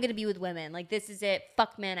 like I'm gonna be with women. Like this is it.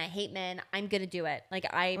 Fuck men. I hate men. I'm gonna do it. Like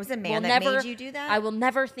I Was it a man will that never, made you do that? I will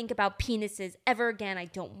never think about penises ever again. I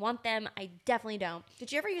don't want them. I definitely don't.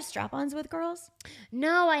 Did you ever use strap-ons with girls?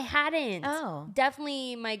 No, I hadn't. Oh.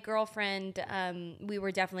 Definitely my girlfriend, we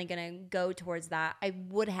were definitely going to go towards that. I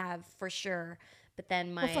would have for sure. But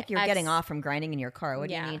then my Well, fuck, you're getting off from grinding in your car. What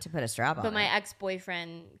do Yeah. you need to put a strap on? But my it?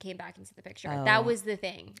 ex-boyfriend came back into the picture. Oh. That was the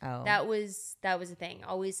thing. Oh. That was the thing.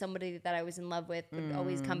 Always somebody that I was in love with would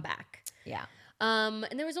always come back. Yeah. And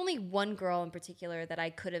there was only one girl in particular that I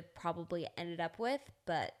could have probably ended up with,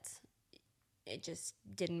 but it just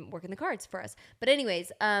didn't work in the cards for us. But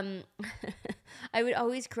anyways, I would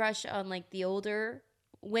always crush on like the older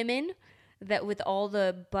women that with all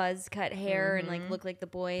the buzz cut hair and like look like the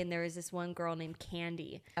boy. And there was this one girl named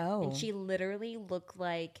Candy. Oh. And she literally looked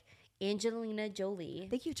like Angelina Jolie. I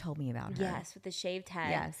think you told me about her. Yes, with the shaved head.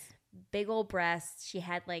 Yes. Big old breasts. She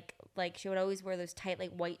had like she would always wear those tight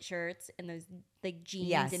like white shirts and those like jeans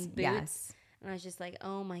Yes. and boots. Yes. And I was just like,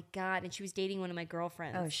 oh my God. And she was dating one of my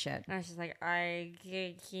girlfriends. Oh shit. And I was just like, I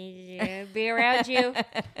can't be around you.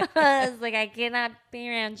 I was like, I cannot be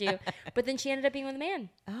around you. But then she ended up being with a man.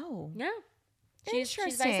 Oh. Yeah. She's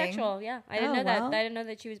Interesting. bisexual. Yeah, I didn't Oh, know that. well. I didn't know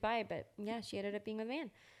that she was bi, but yeah, she ended up being with a man.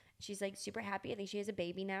 She's like super happy. I think she has a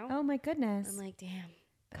baby now. Oh my goodness. I'm like, damn.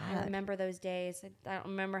 I God. remember those days. I don't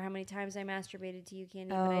remember how many times I masturbated to you,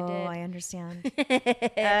 Candy, Oh, but I did. I understand.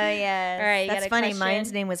 Yes. All right, you That's got a funny. question?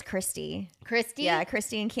 Mine's name was Christy. Christy? Yeah,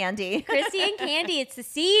 Christy and Candy. Christy and Candy. It's the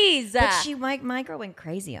C's. But my girl went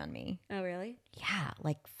crazy on me. Oh, really? Yeah,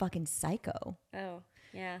 like fucking psycho. Oh,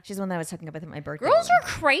 yeah. She's the one that I was hooking up with at my birthday. Girls one. are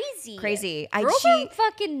crazy. Crazy. Girls are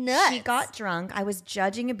fucking nuts. She got drunk. I was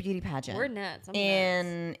judging a beauty pageant. We're nuts. I'm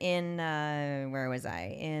nuts. in where was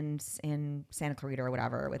I? In Santa Clarita or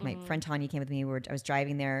whatever. With my friend Tanya came with me. I was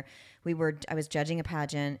driving there. I was judging a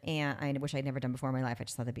pageant, and I wish I'd never done before in my life. I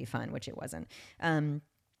just thought that'd be fun, which it wasn't. And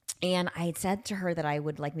I had said to her that I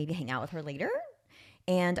would like maybe hang out with her later.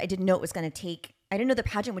 And I didn't know it was going to take. I didn't know the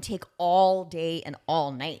pageant would take all day and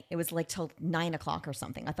all night. It was like till 9 o'clock or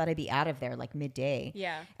something. I thought I'd be out of there like midday.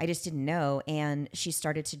 Yeah. I just didn't know. And she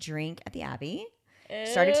started to drink at the Abbey.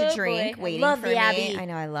 Started to drink, boy. waiting Love for the me. Abbey. I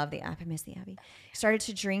know, I love the Abbey. I miss the Abbey. Started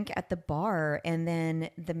to drink at the bar, and then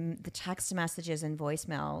the text messages and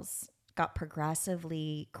voicemails got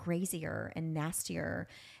progressively crazier and nastier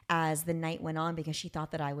as the night went on because she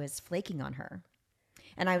thought that I was flaking on her.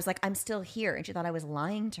 And I was like, I'm still here. And she thought I was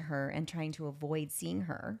lying to her and trying to avoid seeing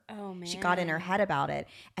her. Oh, man. She got in her head about it,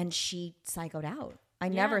 and she psychoed out. I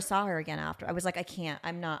never saw her again after. I was like, I can't.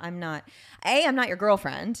 I'm not. A, I'm not your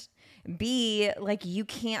girlfriend. B, like you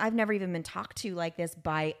can't. I've never even been talked to like this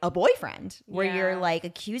by a boyfriend where you're like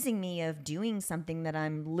accusing me of doing something that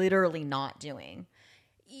I'm literally not doing.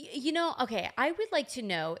 You know, okay, I would like to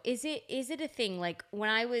know, is it a thing, like when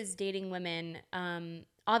I was dating women,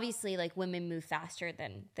 obviously like women move faster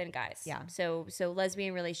than guys. Yeah. So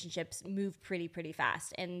lesbian relationships move pretty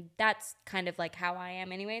fast. And that's kind of like how I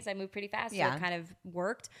am anyways. I move pretty fast. Yeah. So it kind of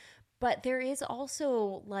worked. But there is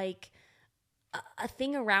also like a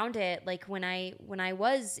thing around it. Like when I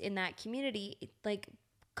was in that community, like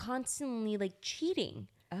constantly like cheating.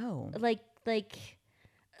 Oh. Like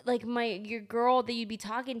your girl that you'd be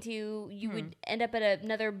talking to, you would end up at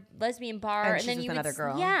another lesbian bar, and she's then with you another would,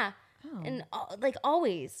 girl. yeah, Oh. and like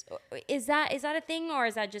always, is that a thing, or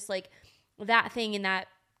is that just like that thing in that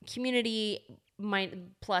community?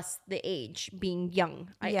 Plus the age being young.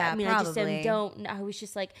 Yeah, I mean, probably. I just don't. I was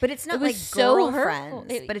just like, But it's not it was like so girlfriends.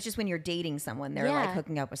 hurtful. But it's just when you're dating someone, they're like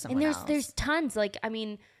hooking up with someone and else. there's tons. Like, I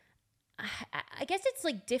mean, I guess it's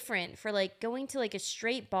like different for like going to like a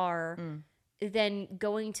straight bar than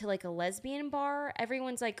going to like a lesbian bar.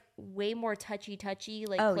 Everyone's like way more touchy,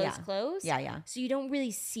 like close. Yeah. So you don't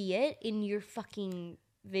really see it in your fucking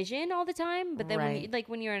vision all the time. But then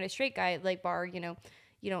when you're in a straight guy like bar, you know,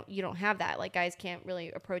 you don't have that. Like guys can't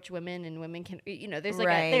really approach women, and women can, you know, there's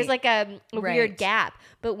like a weird gap.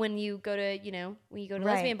 But when you go to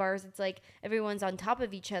lesbian bars, it's like everyone's on top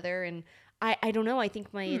of each other, and I don't know. I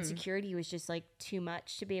think my insecurity was just like too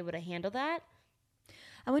much to be able to handle that.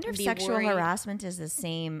 I wonder if sexual harassment is the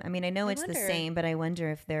same. I mean, I know it's the same, but I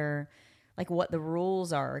wonder if they're like what the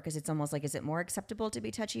rules are, because it's almost like, is it more acceptable to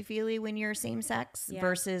be touchy-feely when you're same sex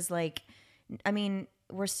versus like, I mean,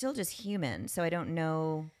 we're still just human, so I don't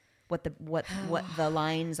know what the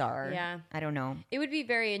lines are. Yeah. I don't know. It would be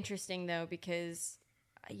very interesting though, because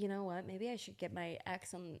you know what? Maybe I should get my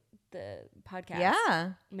ex on the podcast.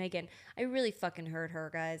 Yeah. Megan. I really fucking hurt her,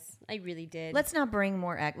 guys. I really did. Let's not bring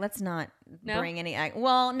more egg. Let's not No? bring any egg.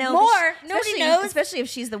 Well, no. More. Nobody Especially- knows. Especially if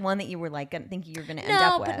she's the one that you were like thinking you're going to end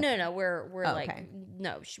up with. No. We're Oh, like okay.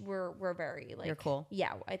 no. We're very like You're cool.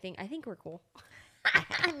 Yeah, I think we're cool.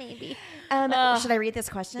 Maybe. Should I read this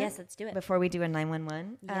question? Yes, let's do it. Before we do a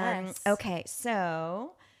 911. Yes. Okay,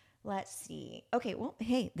 so let's see. Okay, well,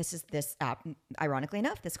 hey, this app. Ironically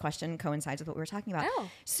enough, this question coincides with what we were talking about. Oh.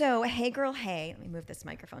 So, hey, girl, hey. Let me move this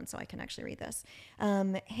microphone so I can actually read this.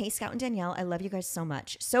 Hey, Scout and Danielle, I love you guys so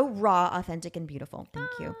much. So raw, authentic, and beautiful. Thank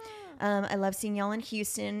you. I love seeing y'all in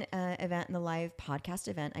Houston event and the live podcast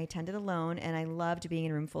event. I attended alone, and I loved being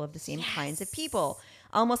in a room full of the same kinds of people.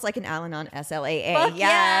 Almost like an Al-Anon SLAA. Fuck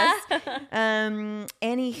yes. yeah.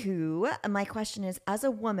 Anywho, my question is, as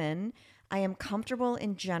a woman, I am comfortable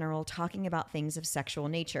in general talking about things of sexual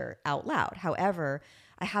nature out loud. However,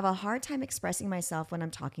 I have a hard time expressing myself when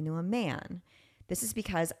I'm talking to a man. This is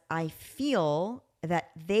because I feel that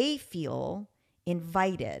they feel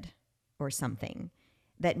invited or something.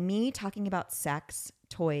 That me talking about sex,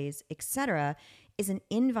 toys, etc. is an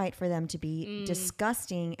invite for them to be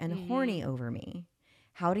disgusting and horny over me.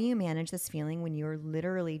 How do you manage this feeling when you're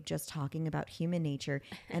literally just talking about human nature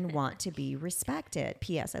and want to be respected?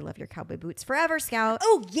 P.S. I love your cowboy boots forever, Scout.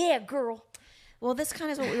 Oh yeah, girl. Well, this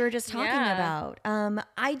kind of is what we were just talking Yeah. about.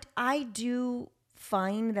 I do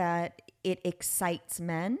find that it excites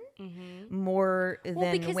men more than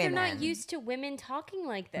women. Because they're not used to women talking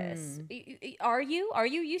like this. Are you? Are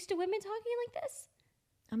you used to women talking like this?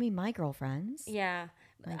 I mean, my girlfriends. Yeah.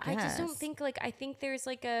 I I just don't guess. think I think there's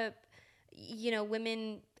like a,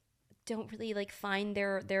 women don't really like find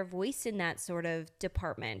their voice in that sort of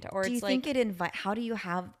department. Or Do you it's think like, how do you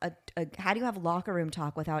have how do you have locker room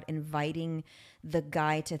talk without inviting the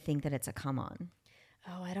guy to think that it's a come on?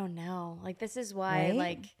 oh, I don't know. Like this is why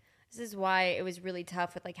Right? this is why it was really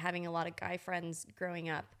tough with like having a lot of guy friends growing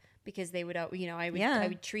up. Because they would, I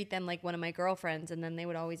would treat them like one of my girlfriends, and then they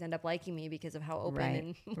would always end up liking me because of how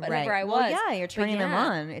open and whatever I was. Well, yeah, you're But turning them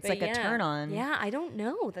on. It's like a turn on. Yeah, I don't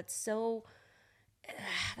know. That's so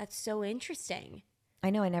interesting.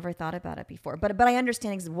 I know I never thought about it before, but I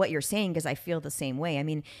understand what you're saying because I feel the same way. I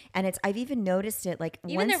mean, and I've even noticed it like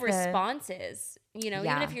Even once their responses, even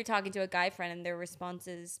Yeah. if you're talking to a guy friend and their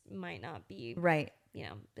responses might not be, right,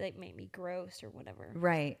 they might be gross or whatever.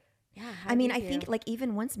 right. Yeah. I mean, I think like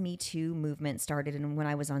even once Me Too movement started and when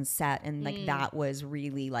I was on set and like that was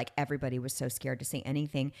really like everybody was so scared to say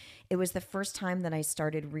anything. It was the first time that I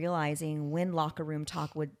started realizing when locker room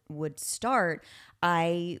talk would start,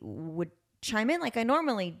 I would chime in like I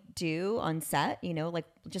normally do on set, like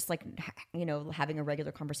just like, having a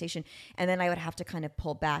regular conversation. And then I would have to kind of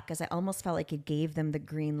pull back because I almost felt like it gave them the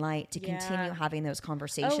green light to continue having those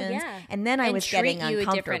conversations. yeah. And then I And was treat getting you a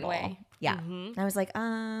uncomfortable. different way. Yeah. I was like,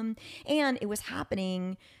 and it was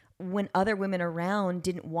happening when other women around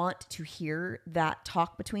didn't want to hear that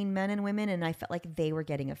talk between men and women. And I felt like they were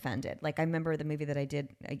getting offended. Like I remember the movie that I did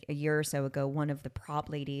a year or so ago, one of the prop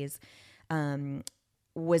ladies,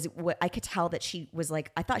 was what I could tell that she was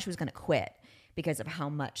like, I thought she was going to quit because of how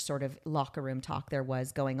much sort of locker room talk there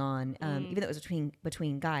was going on, even though it was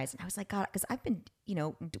between guys. And I was like, God, because I've been,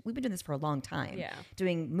 we've been doing this for a long time,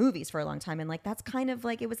 doing movies for a long time. And like, that's kind of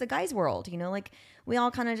like, it was a guy's world, like we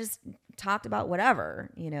all kind of just talked about whatever,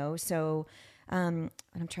 so, I don't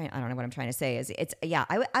know what I'm trying to say is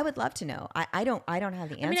I would love to know. I don't have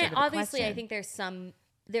the answer to the obviously question. I think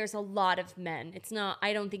there's a lot of men. It's not,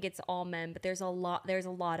 I don't think it's all men, but there's a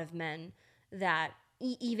lot of men that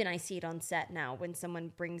even I see it on set now when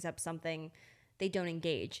someone brings up something, they don't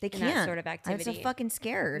engage They in can't. that sort of activity. I'm so fucking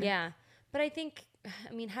scared. Yeah. But I think,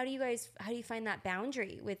 how do you find that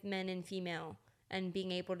boundary with men and female and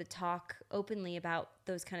being able to talk openly about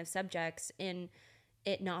those kind of subjects in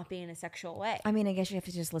it not being in a sexual way? I mean, I guess you have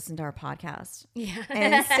to just listen to our podcast. Yeah.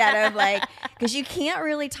 Instead of like, because you can't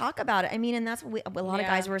really talk about it. I mean, and that's what a lot of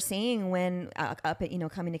guys were saying when up at,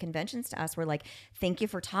 coming to conventions to us, we're like, thank you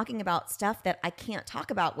for talking about stuff that I can't talk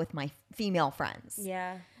about with my female friends.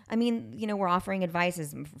 Yeah. I mean, we're offering advice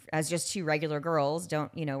as just two regular girls. We're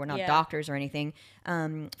not doctors or anything.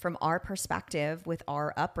 From our perspective with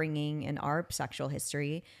our upbringing and our sexual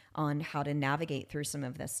history on how to navigate through some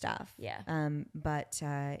of this stuff. Yeah. It's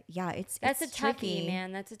That's a tricky. toughie,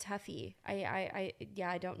 man. That's a toughie.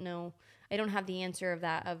 I don't know. I don't have the answer of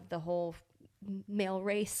the whole male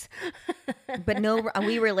race. But no,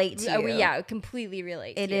 we relate to you. Yeah, completely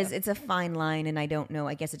relate. It's a fine line, and I don't know.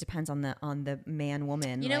 I guess it depends on the man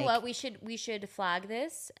woman. You know what? We should flag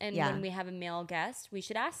this, and when we have a male guest, we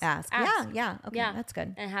should ask. Yeah. Okay, that's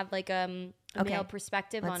good. And have like a male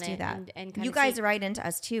perspective Let's on do it. that. And kind you of guys write into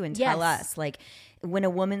us too and tell us, like, when a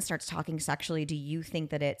woman starts talking sexually, do you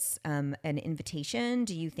think that it's an invitation?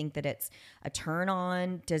 Do you think that it's a turn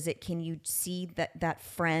on? Can you see that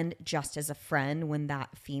friend just as a friend when that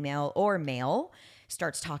female or male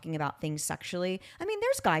starts talking about things sexually? I mean,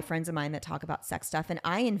 there's guy friends of mine that talk about sex stuff, and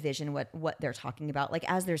I envision what they're talking about. Like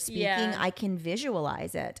as they're speaking, I can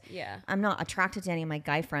visualize it. Yeah. I'm not attracted to any of my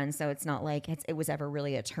guy friends, so it's not like it was ever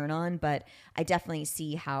really a turn on, but I definitely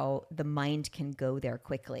see how the mind can go there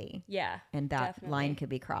quickly. Yeah. And that definitely. line could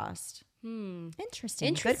be crossed. Interesting.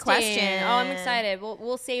 Interesting. Good question. Oh, I'm excited.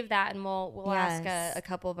 We'll save that, and we'll Yes. ask a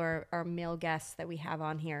couple of our male guests that we have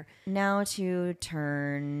on here. Now to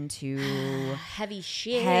turn to Heavy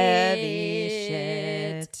shit.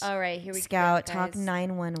 All right, here we go. Scout, guys. talk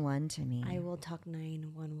 911 to me. I will talk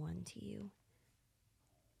 911 to you.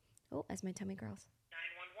 Oh, as my tummy growls.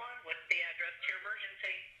 911, what's the address to your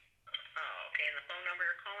emergency? Oh, okay, and the phone number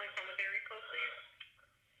you're calling from the area code, please?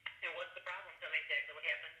 And what's the problem? Tell me exactly what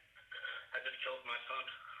happened. I just killed my son.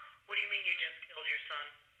 What do you mean you just killed your son?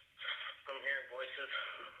 I'm hearing voices.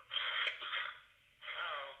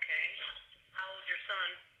 Oh, okay. How old's your son?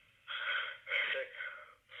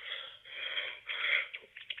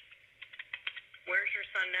 6. Where's your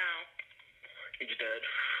son now? He's dead.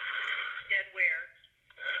 Dead where?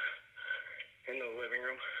 In the living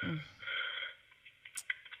room.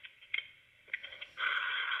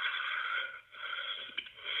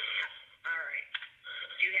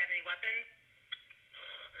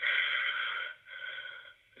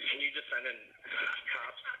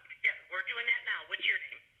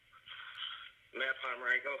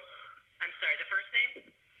 Pomerango. I'm sorry, the first name?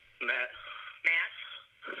 Matt. Matt?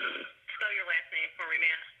 Spell your last name for me,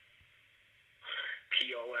 Matt.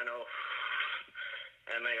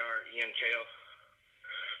 Ponomarenko.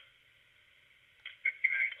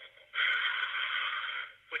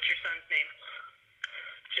 What's your son's name?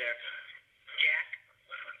 Jack. Jack?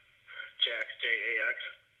 Jax, Jax.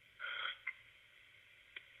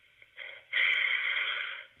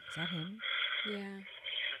 Is that him? Yeah. And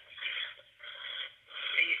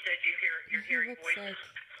you said you're He hearing looks voices? like I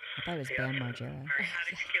thought it was Bam Margera. All right, how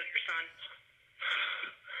did you kill your son?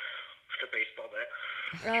 With a baseball bat. oh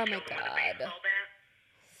my Killed him with a god. baseball bat?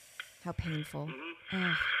 How painful. Mm-hmm.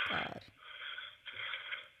 Oh, God.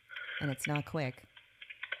 And it's not quick.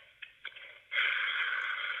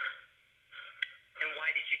 And why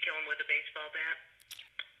did you kill him with a baseball bat?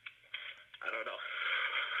 I don't know.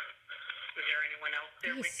 Was there anyone else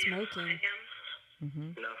there He's with you smoking. and him?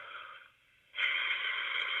 No.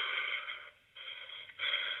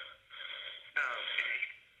 Okay.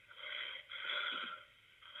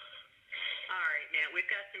 All right, Matt, we've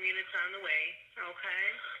got some units on the way, okay?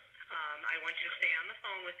 I want you to stay on the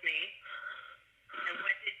phone with me. And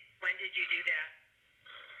when did you do that?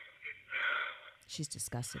 She's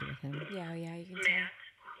disgusted with him. Yeah, yeah, you can tell. Matt,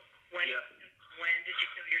 when did you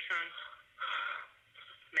kill your son?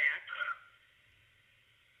 Matt,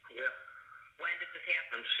 Yeah. when did this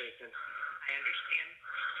happen? I'm shaking. I understand.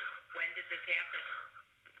 When did this happen?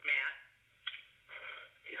 Matt,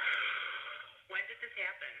 when did this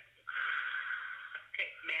happen? Okay,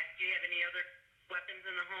 Matt, do you have any other weapons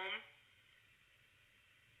in the home?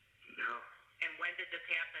 No. And when did this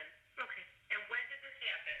happen? Okay. And when did this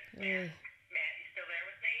happen? Ugh. Matt, you still there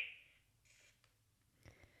with me?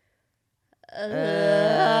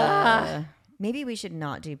 Maybe we should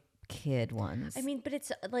not do kid ones. I mean, but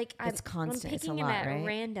it's like It's constant. I'm It's a picking him lot, at right?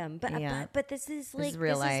 random. But Yeah. but this is like is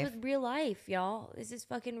real life. This is real life, y'all. This is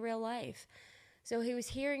fucking real life. So he was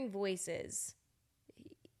hearing voices.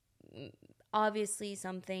 Obviously,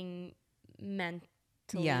 something mentally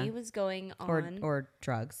Yeah. was going on. or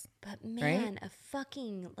drugs but man, a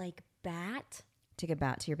fucking like bat, to get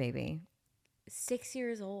back to your baby. 6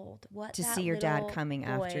 years old. What To that see your dad little coming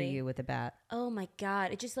after boy- you with a bat. Oh my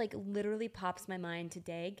god! It just like literally pops my mind to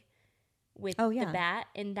Dag with Oh, yeah. the bat,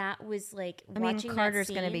 and that was like I mean, watching Carter's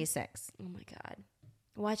that going to scene- be 6. Oh my god,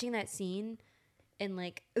 watching that scene and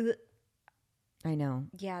like, I know.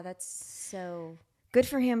 yeah, that's so. Good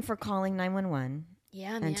for him for calling 911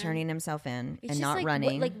 Yeah, man. and turning himself in It's and just not like,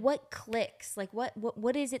 running. What clicks? Like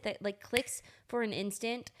what is it that like clicks for an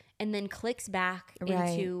instant and then clicks back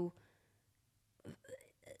Right. into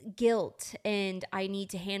guilt and I need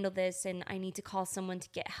to handle this and I need to call someone to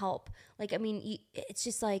get help. Like, I mean, it's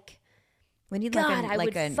just like, We need God, like I a, like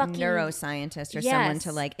would a fucking- neuroscientist or someone to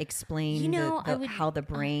Yes. like explain You know, I would- how the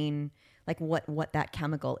brain, like what that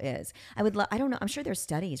chemical is. I would. I don't know. I'm sure there's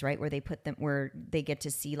studies, right, where they put them where they get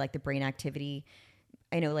to see like the brain activity.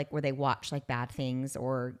 I know, like where they watch like bad things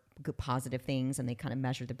or good positive things, and they kind of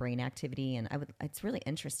measure the brain activity. And it's really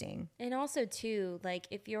interesting. and also too, like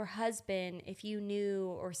if your husband, if you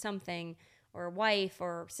knew or something, or wife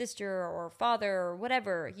or sister or father or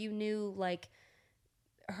whatever, you knew like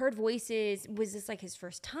heard voices, was this like his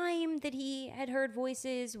first time that he had heard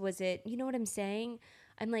voices? Was it, you know what I'm saying?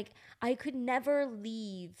 I'm like, I could never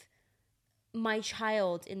leave my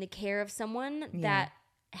child in the care of someone that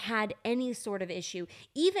had any sort of issue,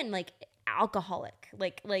 even like alcoholic,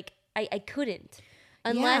 like I couldn't.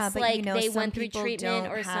 Unless but like you know, they some went through people treatment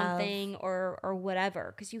don't or have- something or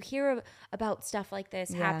whatever, because you hear about stuff like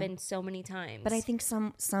this happen so many times. But I think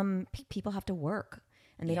some people have to work.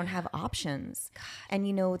 And they don't have options. And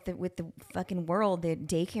you know, with the fucking world, the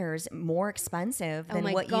daycare is more expensive than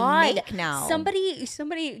what you make now. Somebody,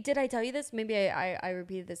 did I tell you this? Maybe I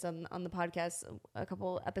repeated this on the podcast a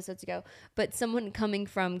couple episodes ago. But someone coming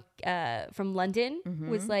from London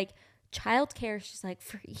was like, childcare is just like,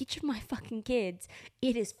 for each of my fucking kids,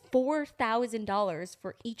 it is $4,000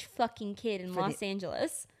 for each fucking kid in Los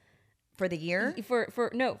Angeles For the year? for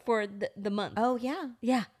the month. Oh, yeah.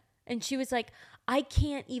 Yeah. And she was like, I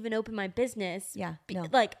can't even open my business. Yeah, no.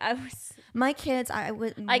 Like I was. My kids, I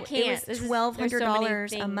can't. It This was is- $1,200 there's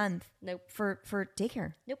so many a things. month Nope. for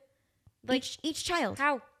daycare. Nope. Like Each child.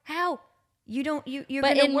 How? You don't, you're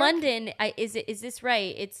But gonna in work London, is this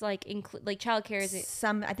right? It's like like childcare is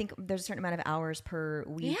some, I think there's a certain amount of hours per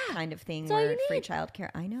week Yeah. kind of thing That's all where you free need. childcare.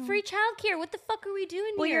 I know. free childcare. What the fuck are we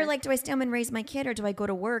doing Well, here? you're like, do I stay home and raise my kid, or do I go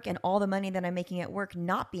to work and all the money that I'm making at work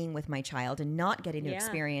not being with my child and not getting to Yeah.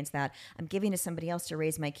 experience that I'm giving to somebody else to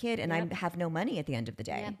raise my kid, and I have no money at the end of the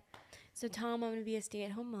day. Yeah. So Tom, I'm gonna be a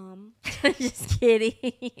stay-at-home mom. Just kidding.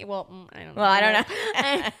 Well, I don't know. Well, I don't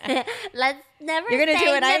know. Let's never. You're gonna say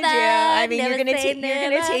do what I never. do. I mean, Never you're gonna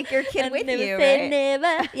say take your kid I'll with never you, say right?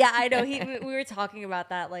 never. Yeah, I know. We were talking about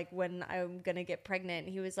that, like when I'm gonna get pregnant.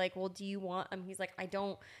 He was like, "Well, do you want?" He's like, "I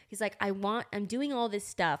don't." He's like, I'm doing all this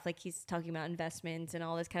stuff. Like he's talking about investments and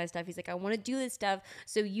all this kind of stuff. He's like, "I want to do this stuff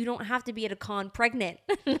so you don't have to be at a con pregnant."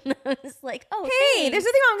 And I was like, "Oh, Hey, thanks." there's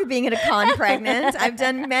nothing wrong with being at a con pregnant. I've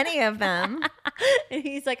done many of them. And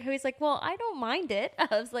he's like, "Well, I don't mind it."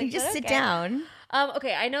 I was like, You just "But sit okay." down.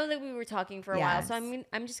 Okay, I know that we were talking for a while, so Yes.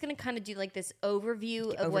 I'm just gonna kind of do like this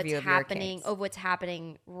overview of Overview what's of your happening, case. of what's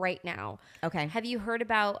happening right now. Okay. Have you heard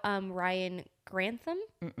about Ryan Grantham?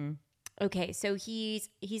 Mm-mm. Okay, so he's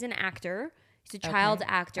an actor. He's a child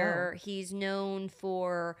actor. He's known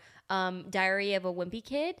for Diary of a Wimpy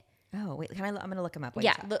Kid. Oh, wait. I'm going to look him up. Wait,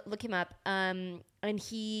 Yeah, stop. look him up. And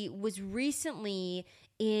he was recently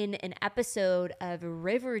in an episode of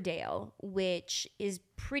Riverdale, which is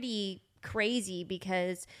pretty crazy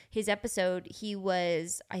because his episode,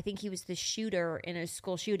 I think he was the shooter in a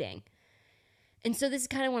school shooting. And so this is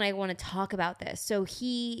kind of when I want to talk about this. So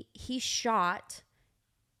he shot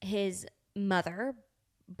his mother,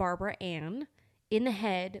 Barbara Ann, in the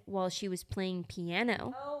head while she was playing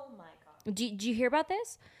piano. Oh, my God. Did you hear about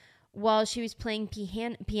this? While she was playing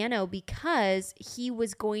piano because he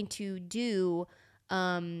was going to do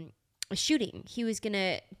a shooting. He was going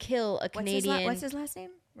to kill a Canadian. What's his last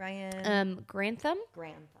name? Ryan Grantham?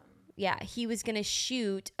 Grantham. Yeah, he was going to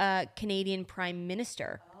shoot a Canadian Prime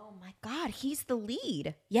Minister. Oh, my God. He's the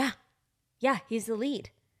lead. Yeah. Yeah, he's the lead.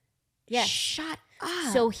 Yeah. Shut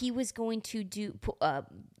up. So he was going to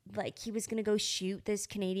he was going to go shoot this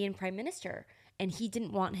Canadian Prime Minister. And he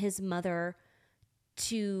didn't want his mother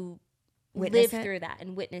to Witness live it? through that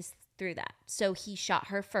and witness through that. So he shot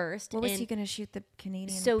her first. What was and he going to shoot the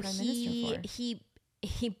Canadian so Prime Minister for?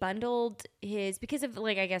 he bundled his, because of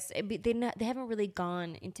like, I guess they haven't really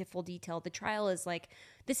gone into full detail. The trial is like,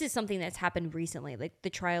 this is something that's happened recently. Like the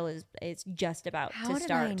trial is just about How to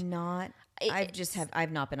start. did I not?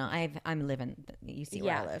 I've not been on. I'm living. You see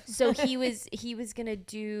where I live. So he was gonna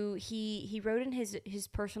do. He wrote in his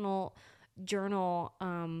personal journal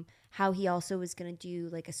how he also was gonna do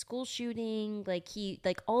like a school shooting, like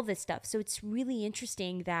all this stuff. So it's really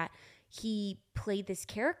interesting that he played this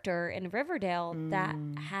character in Riverdale that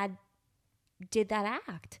did that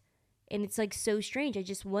act. And it's like so strange. I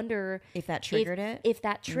just wonder If that triggered it? If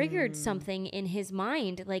that triggered something in his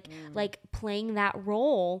mind, like playing that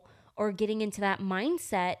role or getting into that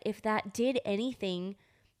mindset, if that did anything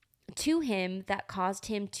to him that caused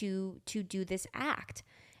him to do this act.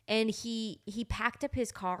 And he packed up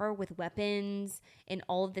his car with weapons and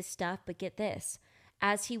all of this stuff. But get this,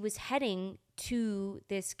 as he was heading to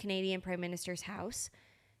this Canadian Prime Minister's house,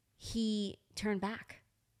 he turned back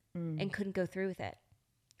and couldn't go through with it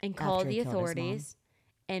and called he the killed his authorities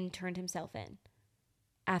and turned himself in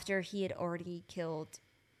after he had already killed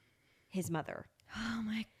his mother. Oh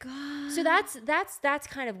my God. So that's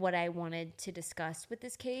kind of what I wanted to discuss with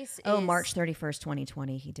this case. Oh, is- March 31st,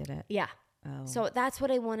 2020. He did it. Yeah. Oh. So that's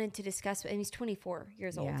what I wanted to discuss. And he's 24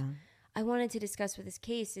 years old. Yeah. I wanted to discuss with this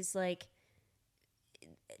case is like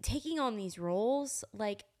taking on these roles.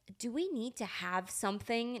 Like, do we need to have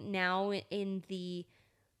something now in the,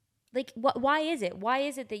 like, why is it? Why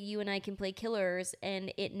is it that you and I can play killers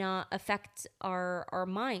and it not affect our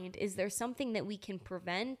mind? Is there something that we can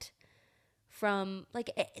prevent from, like,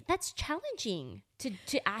 that's challenging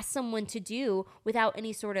to ask someone to do without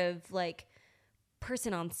any sort of like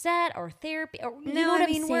person on set or therapy or you know what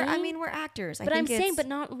I'm saying? we're actors. But I'm saying, but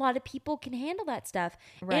not a lot of people can handle that stuff.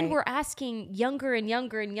 Right. And we're asking younger and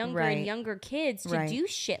younger and younger Right. and younger kids to Right. do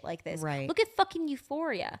shit like this. Right. Look at fucking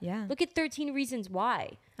Euphoria. Yeah. Look at 13 Reasons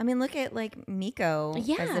Why. I mean, look at like Miko as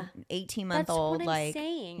Yeah. an 18-month That's what old, I'm like,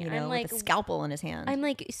 saying. you I'm know, like- with a scalpel in his hand. I'm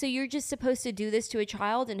like, so you're just supposed to do this to a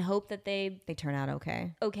child and hope that they They turn out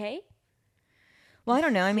okay. okay? Well, I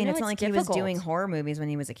don't know. I mean, know, it's not like it's he was difficult. doing horror movies when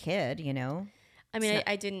he was a kid, you know? I mean,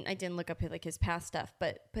 I didn't look up like his past stuff,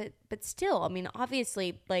 but still, I mean,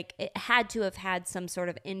 obviously, like it had to have had some sort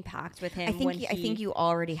of impact with him. I think you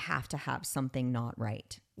already have to have something not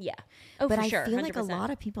right. yeah. Oh, But for I sure, feel like a 100%. lot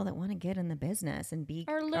of people that want to get in the business and be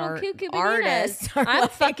Our little cuckoo artists. bananas. are I'm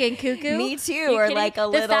like, fucking cuckoo. Me too. You Or kidding? like a the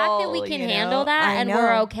little. The fact that we can you know, handle that I and know,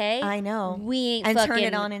 we're okay. I know. We ain't and fucking. turn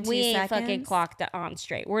it on in 2 we ain't seconds. fucking clocked it on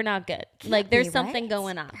straight. We're not good. Like there's be, something right?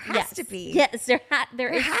 going on. There has yes. to be. Yes, there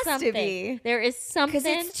is has to something. be. There is something.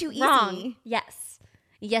 it's too wrong. easy. Yes.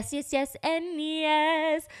 Yes, yes, yes, and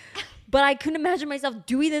yes. But I couldn't imagine myself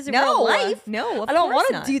doing this in No, real life. no, of I don't course want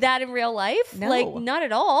to not. do that in real life. No. Like, not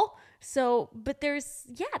at all. So, but there's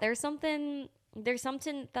something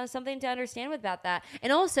to understand about that.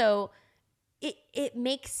 And also it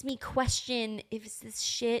makes me question if it's this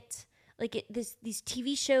shit, like these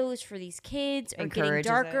TV shows for these kids are getting Encourages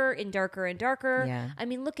darker and darker and darker. Yeah. I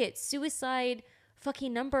mean, look at suicide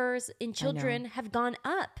fucking numbers in children have gone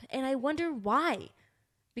up. And I wonder why.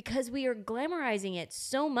 Because we are glamorizing it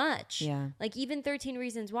so much. Yeah. Like even 13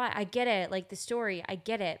 Reasons Why. I get it. Like the story, I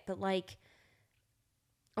get it. But like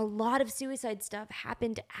a lot of suicide stuff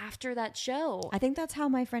happened after that show. I think that's how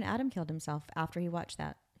my friend Adam killed himself after he watched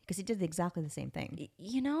that. Because he did exactly the same thing.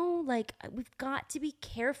 You know, like we've got to be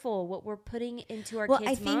careful what we're putting into our Well,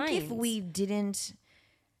 kids' I think minds. if we didn't,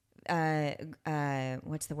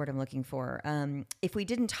 what's the word I'm looking for? If we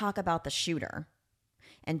didn't talk about the shooter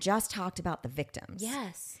and just talked about the victims,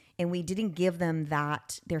 Yes. and we didn't give them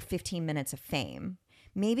their 15 minutes of fame,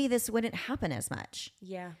 maybe this wouldn't happen as much.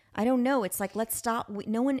 Yeah. I don't know. It's like, let's stop. We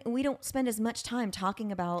don't spend as much time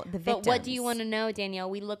talking about the victims. But what do you want to know, Danielle?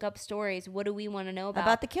 We look up stories. What do we want to know about?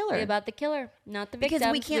 About the killer. About the killer, not the Because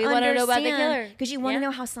victim. we can't want to know about the killer. understand. Because you want to Yeah.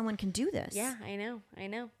 know how someone can do this. Yeah, I know.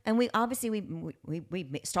 And we obviously we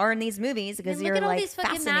star in these movies because And you're look at all like these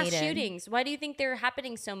fucking fascinated. mass shootings. Why do you think they're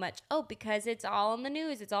happening so much? Oh, because it's all on the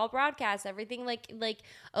news. It's all broadcast. Everything like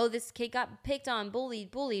oh, this kid got picked on, bullied.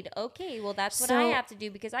 Okay, well that's what I So- have to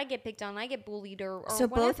do because I get picked on, I get bullied or So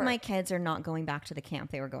both whatever. my kids are not going back to the camp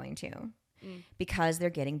they were going to because they're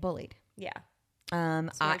getting bullied. Yeah.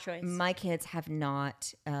 Smart choice. My kids have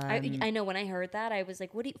not. I know when I heard that, I was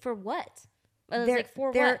like, "What? For what?" I was They're- like,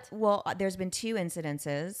 "For they're- what?" Well, there's been 2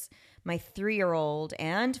 incidences. My 3-year-old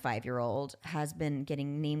and 5-year-old has been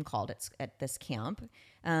getting name called at this camp.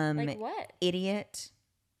 Like what? Idiot.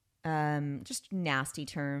 Just nasty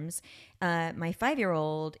terms. My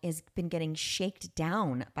 5-year-old has been getting shaked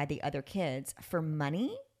down by the other kids for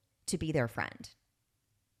money to be their friend.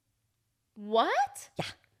 What?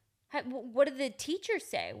 Yeah. What did the teachers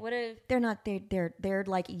say? What if? They're not. They're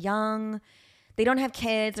like young. They don't have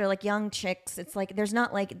kids. They're like young chicks. It's like there's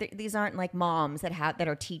not like these aren't like moms that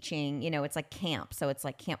are teaching. You know, it's like camp. So it's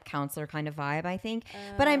like camp counselor kind of vibe, I think.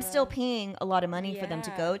 But I'm still paying a lot of money for them to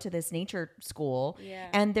Yeah. go to this nature school, Yeah.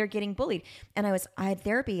 and they're getting bullied. And I had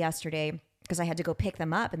therapy yesterday because I had to go pick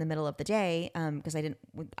them up in the middle of the day because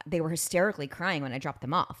they were hysterically crying when I dropped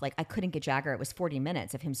them off. Like I couldn't get Jagger. It was 40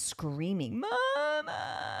 minutes of him screaming,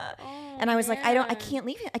 "Mama." And I was like, I can't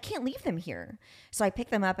leave them here. So I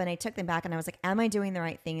picked them up and I took them back and I was like, am I doing the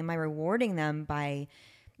right thing? Am I rewarding them by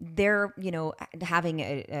they're, having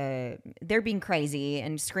they're being crazy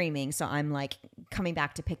and screaming. So I'm like coming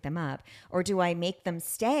back to pick them up, or do I make them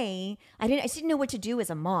stay? I didn't know what to do as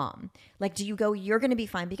a mom. Like, do you go, you're going to be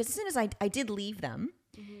fine? Because as soon as I did leave them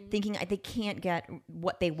thinking they can't get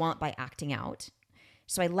what they want by acting out.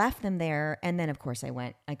 So I left them there, and then of course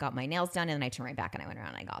I got my nails done, and then I turned right back and I went around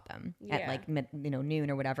and I got them at like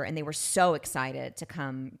noon or whatever, and they were so excited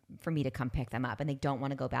for me to come pick them up, and they don't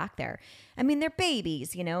want to go back there. I mean, they're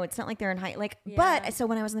babies, it's not like they're in high But so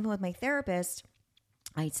when I was living with my therapist,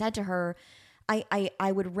 I said to her,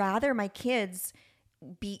 I would rather my kids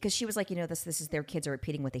be, because she was like, this is their kids are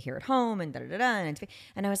repeating what they hear at home and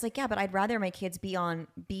and I was like, yeah, but I'd rather my kids not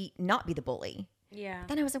be the bully. Yeah.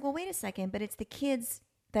 Then I was like, well, wait a second, but it's the kids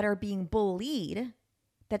that are being bullied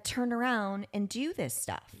that turn around and do this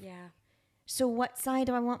stuff. Yeah. So what side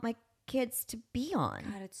do I want my kids to be on?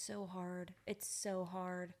 God, it's so hard. It's so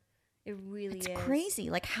hard. It really It's is. crazy.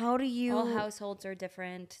 Like, how do you... All households are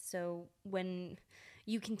different. So when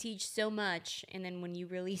you can teach so much, and then when you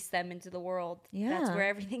release them into the world, that's Yeah. where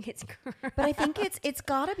everything gets corrupt. But I think it's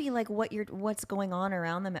got to be like what's going on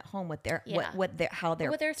around them at home with their how they're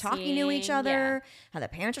What they're talking to each seeing, other, how the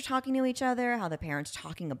parents are talking to each other, how the parents are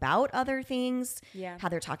talking about other things, Yeah. how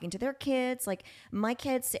they're talking to their kids. Like my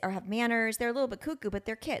kids have manners. They're a little bit cuckoo, but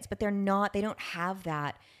they're kids. But they don't have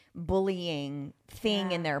that bullying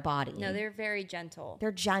thing in their body. No, they're very gentle.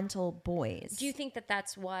 They're gentle boys. Do you think that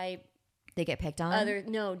that's why they get picked on?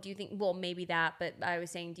 do you think, well, maybe that, but I was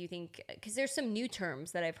saying, do you think, because there's some new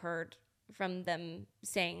terms that I've heard from them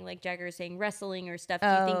saying, like Jagger is saying wrestling or stuff. Do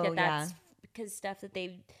you think that that's because stuff that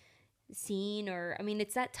they've seen, or, I mean,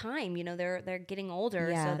 it's that time, they're getting older.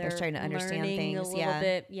 Yeah, so they're starting to understand learning things, a little yeah.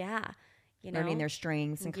 bit. Yeah. Learning their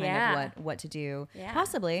strengths and kind Yeah. of what to do. Yeah.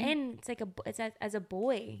 Possibly. And it's like as a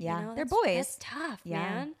boy. Yeah, they're that's boys. tough, Yeah.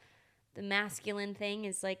 man. The masculine thing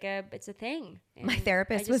is like it's a thing. My And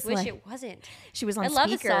therapist I just was wish like- it wasn't. She was on I love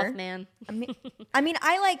speaker. a soft man. I mean,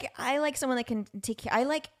 I like someone that can take care. I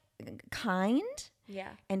like kind Yeah.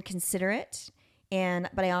 and considerate,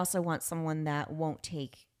 but I also want someone that won't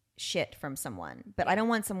take shit from someone. But I don't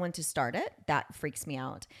want someone to start it. That freaks me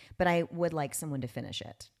out. But I would like someone to finish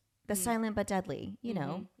it. the silent but deadly, you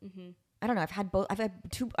know. Mm-hmm. I don't know.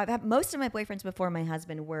 I've had most of my boyfriends before my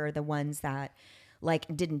husband were the ones that like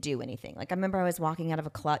didn't do anything. Like I remember I was walking out of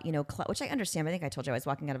a club, which I understand. I think I told you I was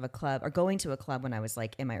walking out of a club or going to a club when I was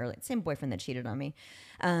like in my same boyfriend that cheated on me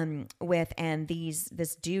and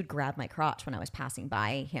this dude grabbed my crotch when I was passing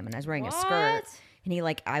by him and I was wearing a skirt.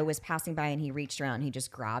 And I was passing by and he reached around and he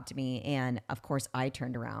just grabbed me. And of course I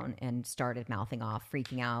turned around and started mouthing off,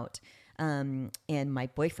 freaking out. And my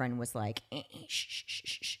boyfriend was like, shh, shh,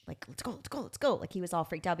 shh, shh, like, let's go. Like he was all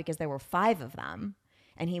freaked out because there were 5 of them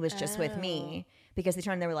and he was just with me because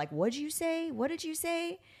they were like, what'd you say? What did you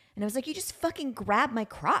say? And I was like, you just fucking grabbed my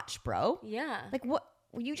crotch, bro. Yeah. Like what?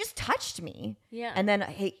 You just touched me. Yeah. And then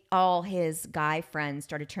all his guy friends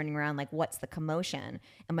started turning around like, what's the commotion?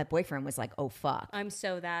 And my boyfriend was like, oh, fuck. I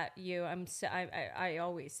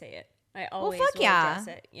always say it. I always fuck will yeah. address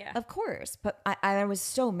it. Yeah. Of course. But I was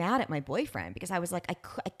so mad at my boyfriend because I was like, I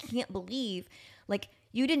can't believe like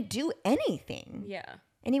you didn't do anything. Yeah.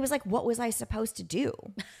 And he was like, what was I supposed to do?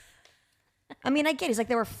 I mean, I get it. He's like,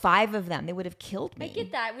 there were 5 of them. They would have killed me. I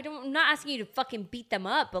get that. I'm not asking you to fucking beat them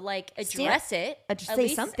up, but like address it. Say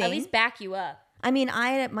something. At least back you up. I mean,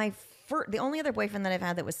 the only other boyfriend that I've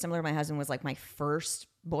had that was similar to my husband was like my first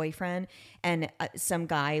boyfriend. And some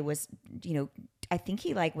guy was, I think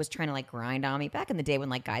he like was trying to like grind on me back in the day when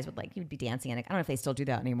like guys would like, you'd be dancing and I don't know if they still do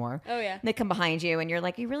that anymore. Oh yeah. And they come behind you and you're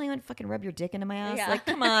like, you really want to fucking rub your dick into my ass? Yeah. Like,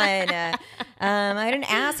 come on. I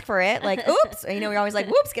didn't ask for it. Like, oops. We're always like,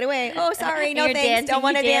 whoops, get away. Oh, sorry. No, thanks. Don't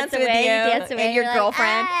want to dance with you. And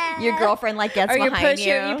your girlfriend like gets behind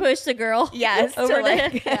you. You push the girl. Yes. Over to,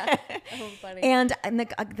 like, yeah. Oh, funny. And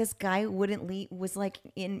this guy wouldn't leave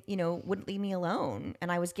me alone.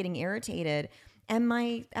 And I was getting irritated. And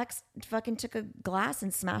my ex fucking took a glass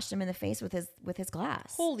and smashed him in the face with his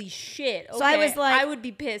glass. Holy shit. Okay. So I was like, I would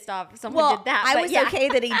be pissed off if someone did that. I was okay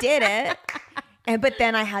that he did it. But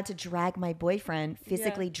then I had to drag my boyfriend,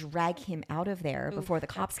 physically drag him out of there before the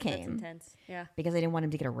cops came. That's intense. Yeah. Because I didn't want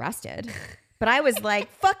him to get arrested. But I was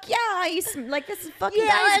like, fuck yeah. This fucking Yeah,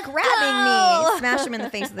 guy's let's grabbing go. me. Smash him in the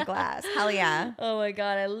face with the glass. Hell yeah. Oh my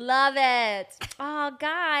God. I love it. Oh,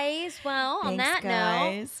 guys. Well, on Thanks, that note.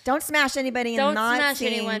 guys. Don't smash anybody Don't and not smash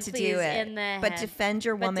seem anyone, to please, do it. in the But head. defend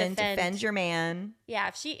your But woman, defend. defend your man.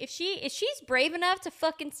 Yeah, if she's brave enough to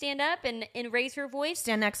fucking stand up and raise her voice,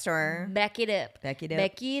 Stand next to her. back it up. Back it up.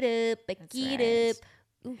 Back it up. Back That's it right. up.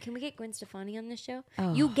 Ooh, can we get Gwen Stefani on this show?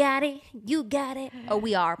 Oh. You got it. You got it. Oh,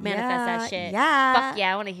 we are. Manifest that shit. Yeah. Fuck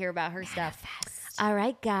yeah. I want to hear about her stuff. All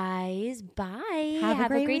right, guys. Bye.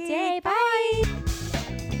 Have a great day. week. Bye.